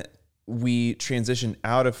then we transitioned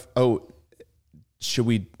out of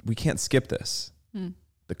we can't skip this.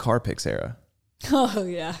 The car pics era. Oh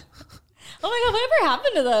yeah. Oh my God, whatever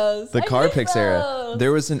happened to those? The car pics era.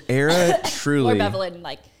 There was an era truly. Laura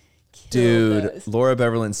Bevelin, dude, Laura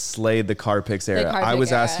Bevelin slayed the car pics era. I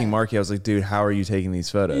was asking Marky, I was like, dude, how are you taking these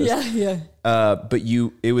photos? Yeah. But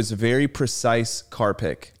it was a very precise car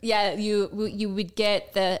pic. Yeah, you would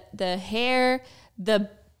get the hair, the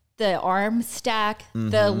arm stack,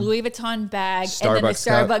 the Louis Vuitton bag, and then the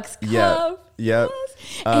Starbucks cup. Yeah.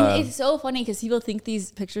 And it's so funny because people think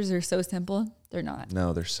these pictures are so simple. They're not.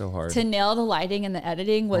 No, they're so hard. To nail the lighting and the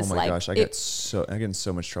editing was oh my gosh, I get in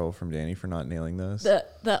so much trouble from Danny for not nailing those. There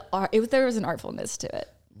was an artfulness to it.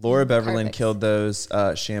 Laura Beverlin killed those.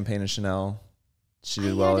 Champagne and Chanel. She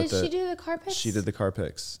did well at Did she do the car pics? She did the car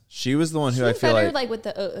pics. She was the one who I feel like with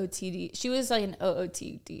the OOTD. She was like an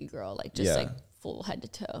OOTD girl, like just like full head to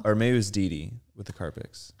toe. Or maybe it was Dee Dee with the car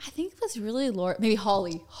pics. I think it was really Laura. Maybe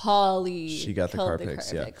Holly. She got the car pics,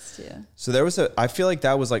 too. So there was I feel like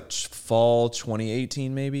that was like fall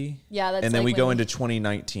 2018 maybe. Yeah, that's and then we go into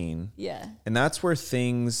 2019. Yeah. And that's where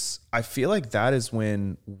I feel like that is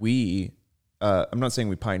when we, I'm not saying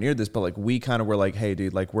we pioneered this, but like we kind of were like, hey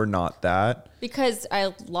dude, like we're not that. Because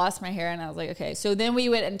I lost my hair and I was like, okay. So then we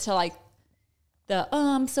went into like the,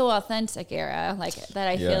 I'm so authentic era, like that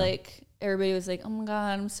I feel like everybody was like, oh my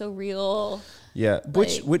God, I'm so real. Yeah.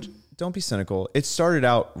 Which don't be cynical. It started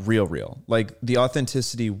out real. Like the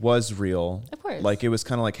authenticity was real. Of course. Like it was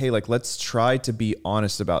kind of like, hey, like let's try to be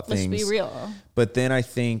honest about things. Let's be real. But then I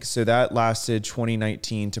think, so that lasted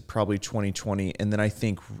 2019 to probably 2020. And then I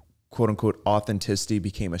think quote unquote authenticity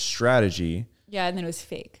became a strategy. Yeah. And then it was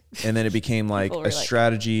fake. And then it became like a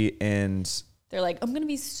strategy and they're like, I'm going to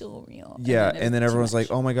be so real. Yeah. And then everyone's like,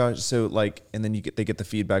 oh my gosh. So like, and then they get the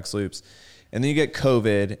feedback loops and then you get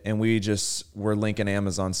COVID and we just were linking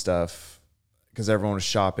Amazon stuff because everyone was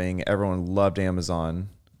shopping. Everyone loved Amazon.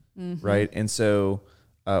 Right. And so,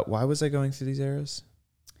 why was I going through these eras?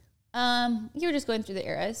 You were just going through the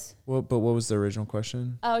eras. Well, but what was the original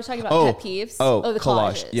question? I was talking about pet peeves. The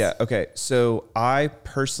collage. Yeah. Okay. So I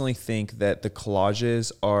personally think that the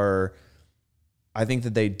collages I think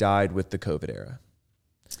that they died with the COVID era.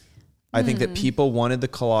 I think that people wanted the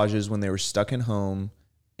collages when they were stuck in home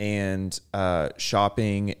and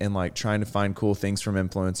shopping and like trying to find cool things from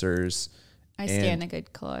influencers. I stand a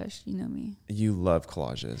good collage. You know me. You love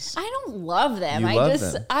collages. I don't love them.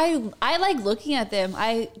 I like looking at them.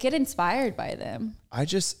 I get inspired by them.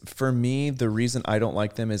 For me, the reason I don't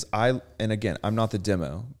like them is and again, I'm not the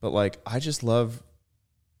demo, but like I just love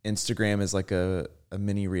Instagram as like a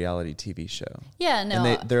mini reality TV show. Yeah, no.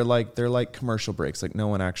 And they're like commercial breaks. Like no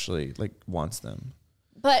one actually like wants them.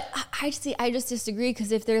 But I just disagree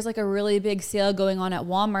because if there's like a really big sale going on at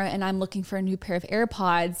Walmart and I'm looking for a new pair of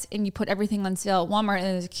AirPods and you put everything on sale at Walmart and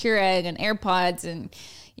there's a Keurig and AirPods and,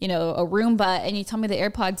 you know, a Roomba and you tell me the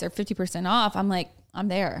AirPods are 50% off, I'm like, I'm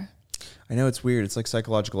there. I know it's weird. It's like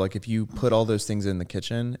psychological. Like if you put all those things in the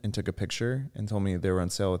kitchen and took a picture and told me they were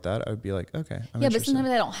on sale with that, I would be like, okay. I'm but sometimes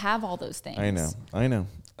I don't have all those things. I know.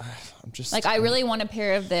 I'm just like, I really want a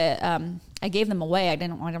pair of the, I gave them away. I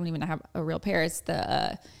don't even have a real pair. It's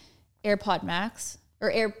the AirPod Max or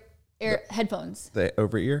Air headphones. The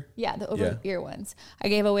over ear? Yeah, the over ear ones. I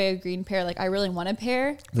gave away a green pair. Like I really want a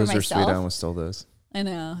pair for those myself. are sweet. I almost stole those. I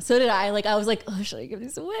know. So did I. Like, I was like, oh, should I give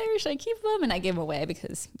these away or should I keep them? And I gave them away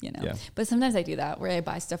because, Yeah. But sometimes I do that where I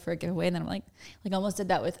buy stuff for a giveaway and then I'm like almost did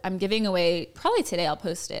that with, I'm giving away, probably today I'll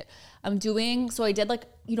post it. So I did like,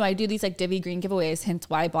 I do these like Divi green giveaways, hence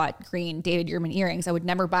why I bought green David Yurman earrings. I would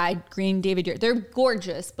never buy green David Yurman. They're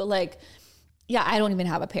gorgeous, but like, yeah, I don't even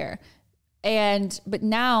have a pair. But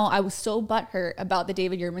now I was so butthurt about the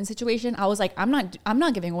David Yurman situation. I was like, I'm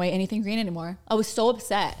not giving away anything green anymore. I was so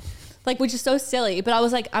upset. Like, which is so silly, but I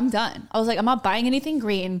was like, I'm done. I was like, I'm not buying anything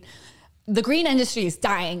green. The green industry is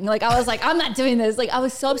dying. Like, I was like, I'm not doing this. Like, I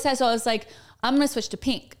was so upset. So I was like, I'm going to switch to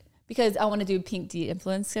pink because I want to do pink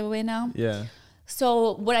de-influence giveaway now. Yeah.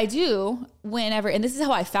 So what I do whenever, and this is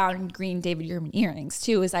how I found green David Yurman earrings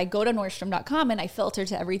too, is I go to Nordstrom.com and I filter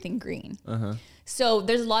to everything green. Uh-huh. So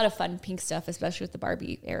there's a lot of fun pink stuff, especially with the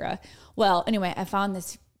Barbie era. Well, anyway, I found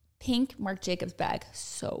this pink Marc Jacobs bag.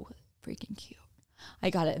 So freaking cute. I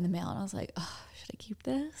got it in the mail and I was like, oh, should I keep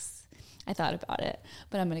this? I thought about it,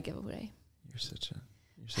 but I'm going to give it away.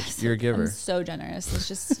 You're a giver. I'm so generous. It's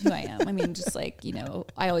just who I am. I mean, just like,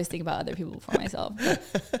 I always think about other people before myself.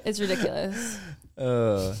 It's ridiculous.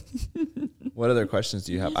 What other questions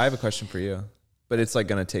do you have? I have a question for you, but it's like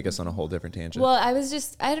going to take us on a whole different tangent. Well, I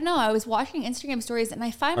don't know. I was watching Instagram stories and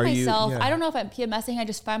I find myself, I don't know if I'm PMSing. I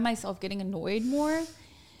just find myself getting annoyed more.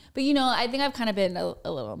 But, I think I've kind of been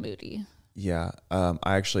a little moody. Yeah. I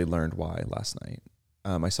actually learned why last night.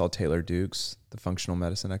 I saw Taylor Dukes, the functional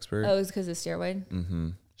medicine expert. Oh, it was because of steroid? Mm-hmm.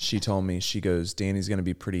 She told me, she goes, Danny's going to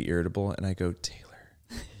be pretty irritable. And I go, Taylor,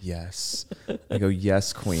 yes. I go,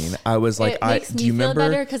 yes, queen. I was like, it makes me feel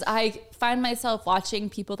better because I find myself watching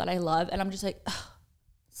people that I love and I'm just like, ugh,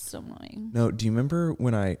 so annoying. No, do you remember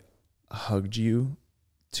when I hugged you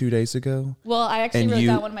 2 days ago? Well, I actually wrote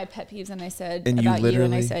down one of my pet peeves and I said about you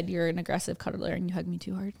and I said, you're an aggressive cuddler and you hug me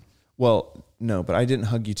too hard. Well, no, but I didn't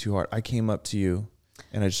hug you too hard. I came up to you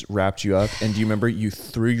and I just wrapped you up. And do you remember you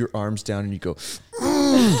threw your arms down and you go,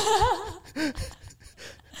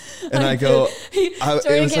 and I go,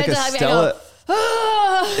 it was like a Stella.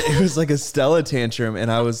 It was like a Stella tantrum.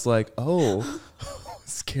 And I was like, oh,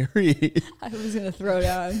 scary. I was going to throw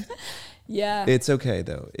down. Yeah. It's okay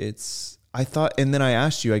though. I thought, and then I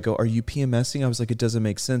asked you, I go, are you PMSing? I was like, it doesn't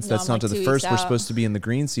make sense. That's not to the first. We're supposed to be in the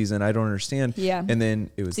green season. I don't understand. Yeah. And then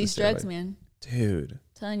it was these drugs, man. Dude.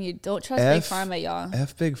 Telling you, don't trust Big Pharma, y'all.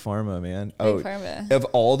 F Big Pharma, man. Big Pharma. Of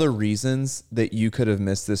all the reasons that you could have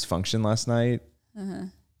missed this function last night,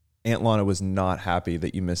 Aunt Lana was not happy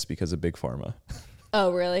that you missed because of Big Pharma.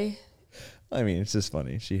 Oh, really? I mean, it's just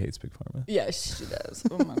funny. She hates Big Pharma. Yeah, she does.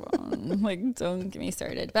 Oh my God. Like, don't get me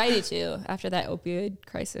started. But I do too. After that opioid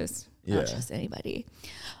crisis, I don't trust anybody.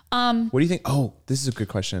 What do you think? Oh, this is a good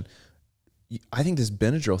question. I think this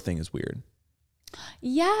Benadryl thing is weird.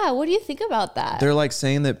 Yeah, what do you think about that? They're like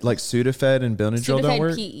saying that like Sudafed and Benadryl don't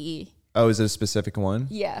work. PE. Oh, is it a specific one?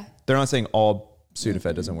 Yeah. They're not saying all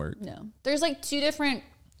Sudafed doesn't work. No. There's like two different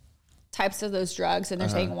types of those drugs, and they're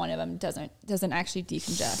saying one of them doesn't actually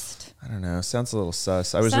decongest. I don't know. Sounds a little sus.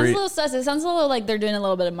 Sounds a little sus. It sounds a little like they're doing a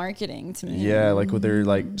little bit of marketing to me. Yeah, like they're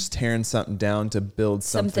like just tearing something down to build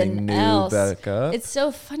something new else. back up. It's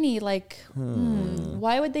so funny. Like,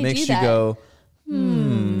 why would they Makes do that? Makes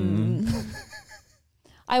you go,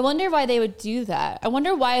 I wonder why they would do that. I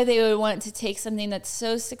wonder why they would want to take something that's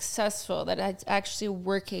so successful that it's actually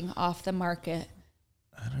working off the market.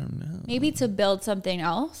 I don't know. Maybe to build something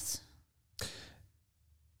else.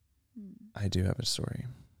 I do have a story.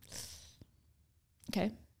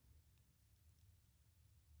 Okay.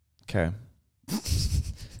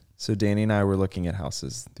 So Danny and I were looking at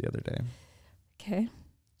houses the other day. Okay.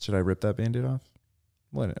 Should I rip that Band-Aid off?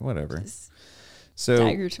 Whatever. Just so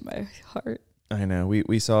dagger to my heart. I know.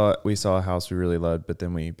 We saw a house we really loved, but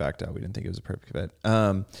then we backed out. We didn't think it was a perfect fit.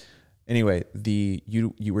 Anyway,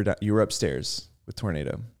 you were upstairs with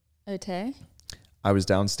Tornado. Okay. I was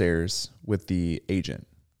downstairs with the agent.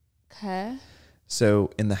 Okay.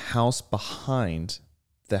 So in the house behind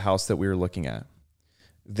the house that we were looking at,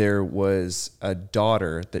 there was a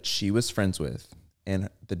daughter that she was friends with, and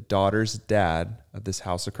the daughter's dad of this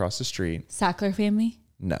house across the street. Sackler family?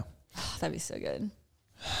 No. Oh, that'd be so good.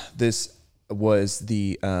 This was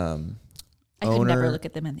the I could never look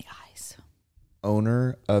at them in the eyes.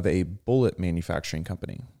 Owner of a bullet manufacturing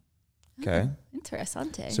company. Okay. Oh,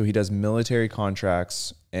 interessante. So he does military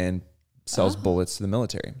contracts and sells bullets to the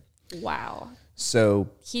military. Wow. So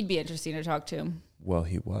he'd be interesting to talk to. Well,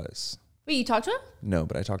 he was. Wait, you talked to him? No,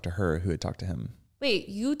 but I talked to her who had talked to him. Wait,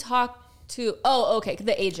 you talked to, oh, okay,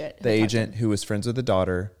 the agent. The agent who was friends with the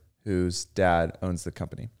daughter whose dad owns the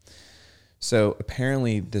company. So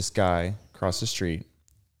apparently this guy across the street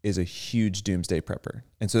is a huge doomsday prepper.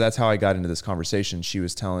 And so that's how I got into this conversation. She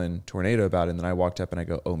was telling Tornado about it. And then I walked up and I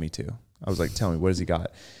go, oh, me too. I was like, tell me, what has he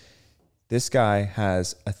got? This guy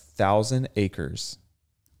has 1,000 acres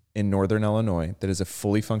in Northern Illinois that is a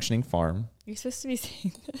fully functioning farm. You're supposed to be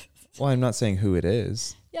saying this. Well, I'm not saying who it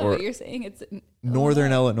is. Yeah, but you're saying it's in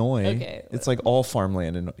Northern Illinois. Okay. It's like all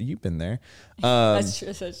farmland, and you've been there. That's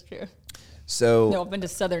true. That's true. So no, I've been to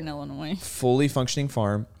Southern Illinois. Fully functioning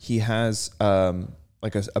farm. He has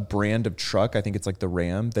like a brand of truck. I think it's like the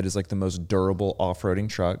Ram that is like the most durable off-roading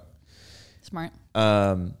truck. Smart.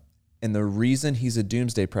 And the reason he's a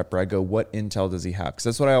doomsday prepper, I go, what intel does he have? Because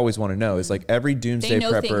that's what I always want to know. Is like every doomsday prepper. They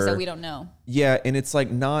know prepper, things that we don't know. Yeah, and it's like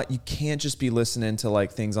you can't just be listening to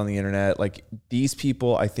like things on the internet. Like these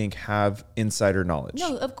people, I think, have insider knowledge.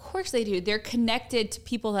 No, of course they do. They're connected to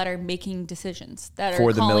people that are making decisions that for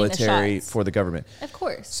are the military, for the government. Of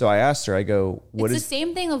course. So I asked her, I go, it's the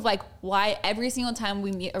same thing of like why every single time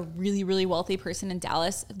we meet a really, really wealthy person in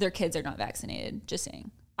Dallas, their kids are not vaccinated. Just saying.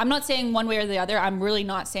 I'm not saying one way or the other. I'm really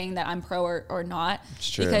not saying that I'm pro or not,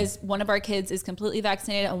 because one of our kids is completely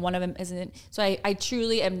vaccinated and one of them isn't. So I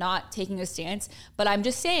truly am not taking a stance, but I'm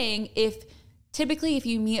just saying if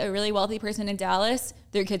you meet a really wealthy person in Dallas,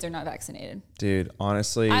 their kids are not vaccinated. Dude,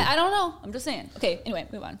 honestly. I don't know. I'm just saying. Okay. Anyway,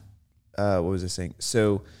 move on. What was I saying?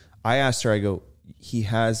 So I asked her, I go, he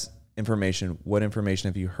has information. What information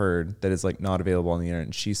have you heard that is like not available on the internet?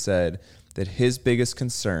 And she said that his biggest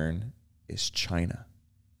concern is China.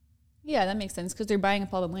 Yeah, that makes sense because they're buying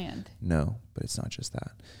up all the land. No, but it's not just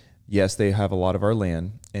that. Yes, they have a lot of our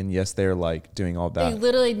land, and yes, they're like doing all that. They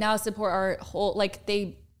literally now support our whole, like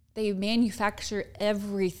they manufacture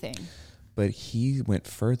everything. But he went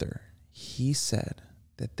further. He said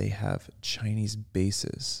that they have Chinese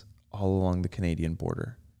bases all along the Canadian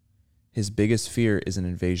border. His biggest fear is an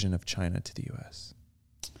invasion of China to the U.S.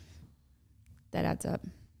 That adds up.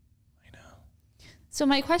 So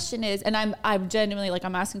my question is, and I'm genuinely like,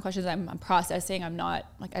 I'm asking questions, I'm processing, I'm not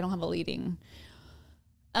like, I don't have a leading.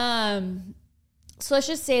 So let's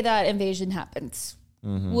just say that invasion happens.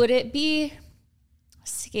 Mm-hmm. Would it be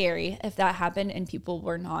scary if that happened and people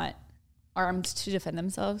were not armed to defend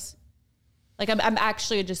themselves? Like I'm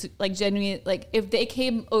actually just like genuinely, like if they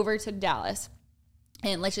came over to Dallas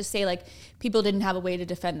and let's just say like people didn't have a way to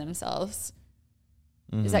defend themselves.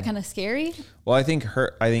 Mm-hmm. Is that kind of scary? Well, I think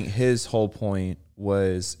his whole point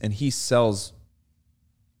was, and he sells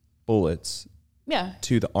bullets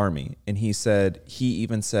to the army. And he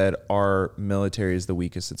even said our military is the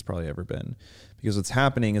weakest it's probably ever been, because what's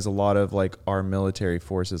happening is a lot of like our military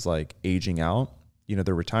forces like aging out,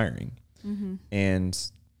 they're retiring. Mm-hmm.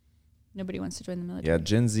 And nobody wants to join the military. Yeah.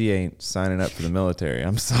 Gen Z ain't signing up for the military.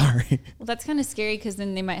 I'm sorry. Well, that's kind of scary because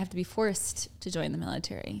then they might have to be forced to join the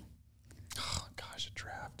military. Oh gosh, a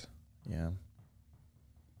draft. Yeah.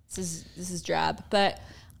 This is drab, but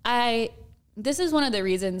this is one of the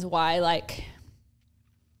reasons why, like,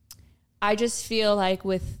 I just feel like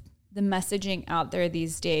with the messaging out there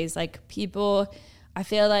these days, like people, I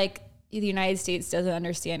feel like the United States doesn't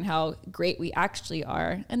understand how great we actually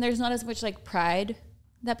are. And there's not as much like pride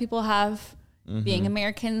that people have being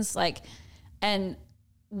Americans. Like, and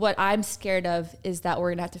what I'm scared of is that we're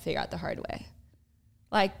going to have to figure out the hard way.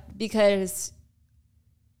 Like, because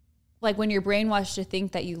like when you're brainwashed to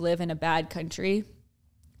think that you live in a bad country,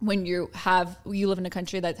 when you live in a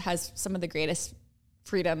country that has some of the greatest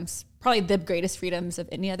freedoms, probably the greatest freedoms of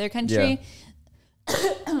any other country,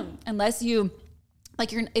 unless you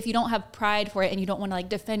like, if you don't have pride for it and you don't want to like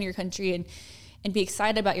defend your country and be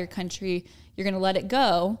excited about your country, you're going to let it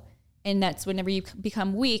go. And that's whenever you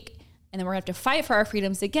become weak, and then we're going to have to fight for our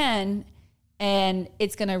freedoms again. And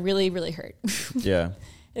it's going to really, really hurt. Yeah.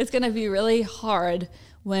 It's going to be really hard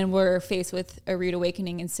when we're faced with a rude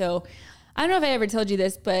awakening. And so I don't know if I ever told you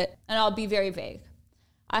this, and I'll be very vague.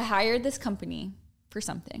 I hired this company for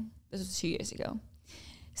something. This was 2 years ago.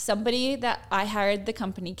 Somebody that I hired the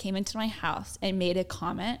company came into my house and made a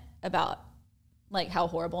comment about like how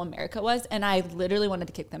horrible America was. And I literally wanted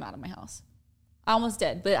to kick them out of my house. I almost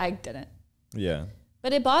did, but I didn't. Yeah.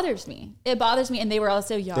 But it bothers me. And they were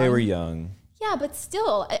also young. They were young. Yeah, but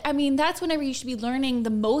still, I mean, that's whenever you should be learning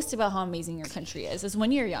the most about how amazing your country is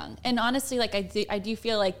when you're young. And honestly, like I do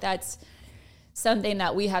feel like that's something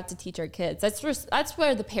that we have to teach our kids. That's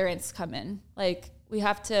where the parents come in. Like we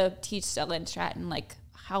have to teach Stella and Stratton like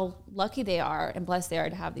how lucky they are and blessed they are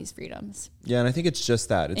to have these freedoms. Yeah, and I think it's just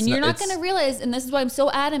that. You're not going to realize, and this is why I'm so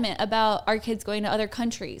adamant about our kids going to other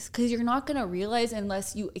countries, because you're not going to realize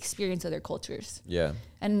unless you experience other cultures. Yeah.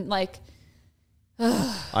 And like,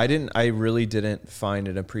 I really didn't find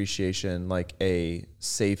an appreciation like a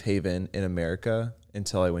safe haven in America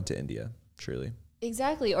until I went to India, truly.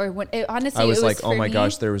 Exactly. Or when honestly, I was it like, oh for my me,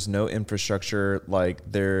 gosh, there was no infrastructure. Like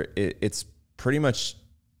it's pretty much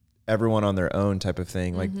everyone on their own type of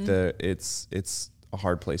thing. Like it's a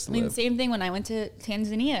hard place to live. Same thing when I went to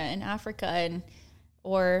Tanzania and Africa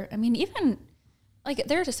even like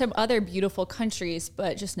there are some other beautiful countries,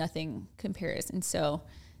 but just nothing compares. And so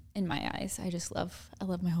in my eyes, I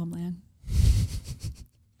love my homeland.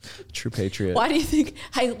 True patriot. Why do you think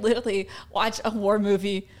I literally watch a war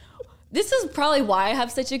movie? This is probably why I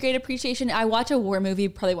have such a great appreciation. I watch a war movie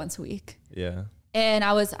probably once a week. Yeah. And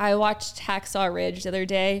I watched Hacksaw Ridge the other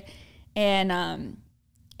day, and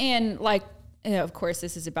like, you know, of course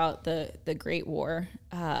this is about the Great War.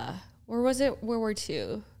 Or was it World War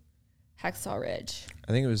II? Hacksaw Ridge.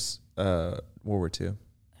 I think it was World War II.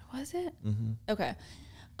 Was it? Mm-hmm. Okay.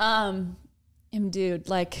 And dude,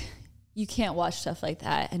 like, you can't watch stuff like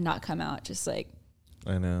that and not come out just like.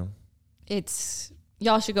 I know.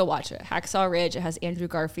 Y'all should go watch it. Hacksaw Ridge. It has Andrew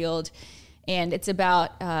Garfield, and it's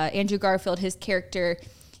about Andrew Garfield. His character,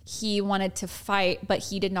 he wanted to fight, but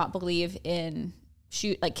he did not believe in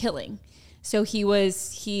killing. So he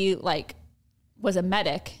was a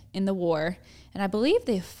medic in the war, and I believe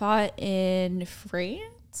they fought in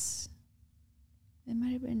France. It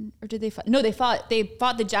might have been, or did they fight? No, they fought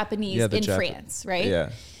the Japanese in France, right? Yeah.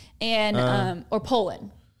 And or Poland.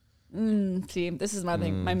 See, this is my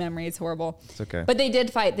thing. My memory is horrible. It's okay. But they did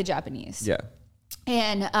fight the Japanese. Yeah.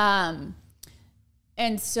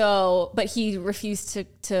 And so, but he refused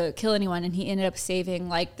to kill anyone, and he ended up saving,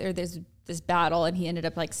 like, there's this battle, and he ended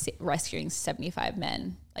up like rescuing 75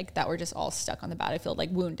 men, like, that were just all stuck on the battlefield,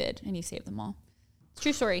 like wounded, and he saved them all. It's a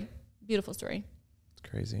true story. Beautiful story. It's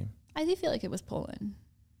crazy. I do feel like it was Poland.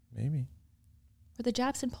 Maybe. Were the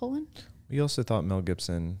Japs in Poland? We also thought Mel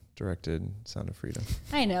Gibson directed Sound of Freedom.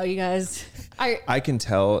 I know, you guys. I can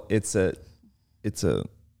tell it's a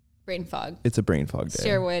brain fog. It's a brain fog day.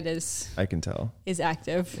 Steroid I can tell is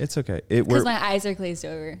active. It's okay. Because my eyes are glazed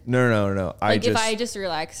over. No. Like, if I just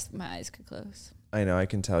relaxed, my eyes could close. I know. I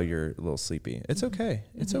can tell you're a little sleepy. It's okay.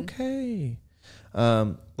 It's okay.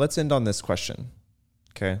 Let's end on this question.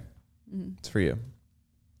 Okay. Mm-hmm. It's for you.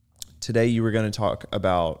 Today you were going to talk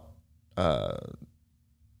about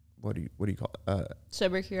what do you call it?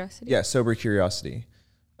 Sober curiosity. Yeah, sober curiosity.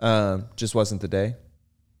 Just wasn't the day.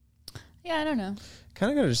 Yeah, I don't know.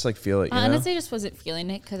 Kind of gotta just like feel it. I honestly just wasn't feeling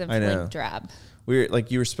it because I'm feeling drab.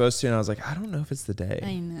 You were supposed to, and I was like, I don't know if it's the day.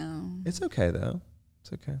 I know. It's okay though.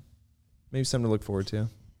 It's okay. Maybe something to look forward to.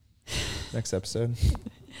 Next episode. I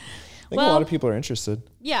think a lot of people are interested.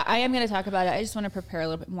 Yeah, I am going to talk about it. I just want to prepare a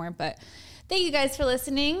little bit more, but thank you guys for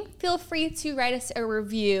listening. Feel free to write us a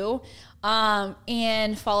review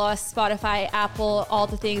and follow us, Spotify, Apple, all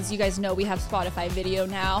the things. You guys know we have Spotify video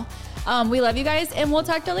now. We love you guys, and we'll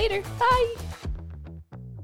talk to you later. Bye.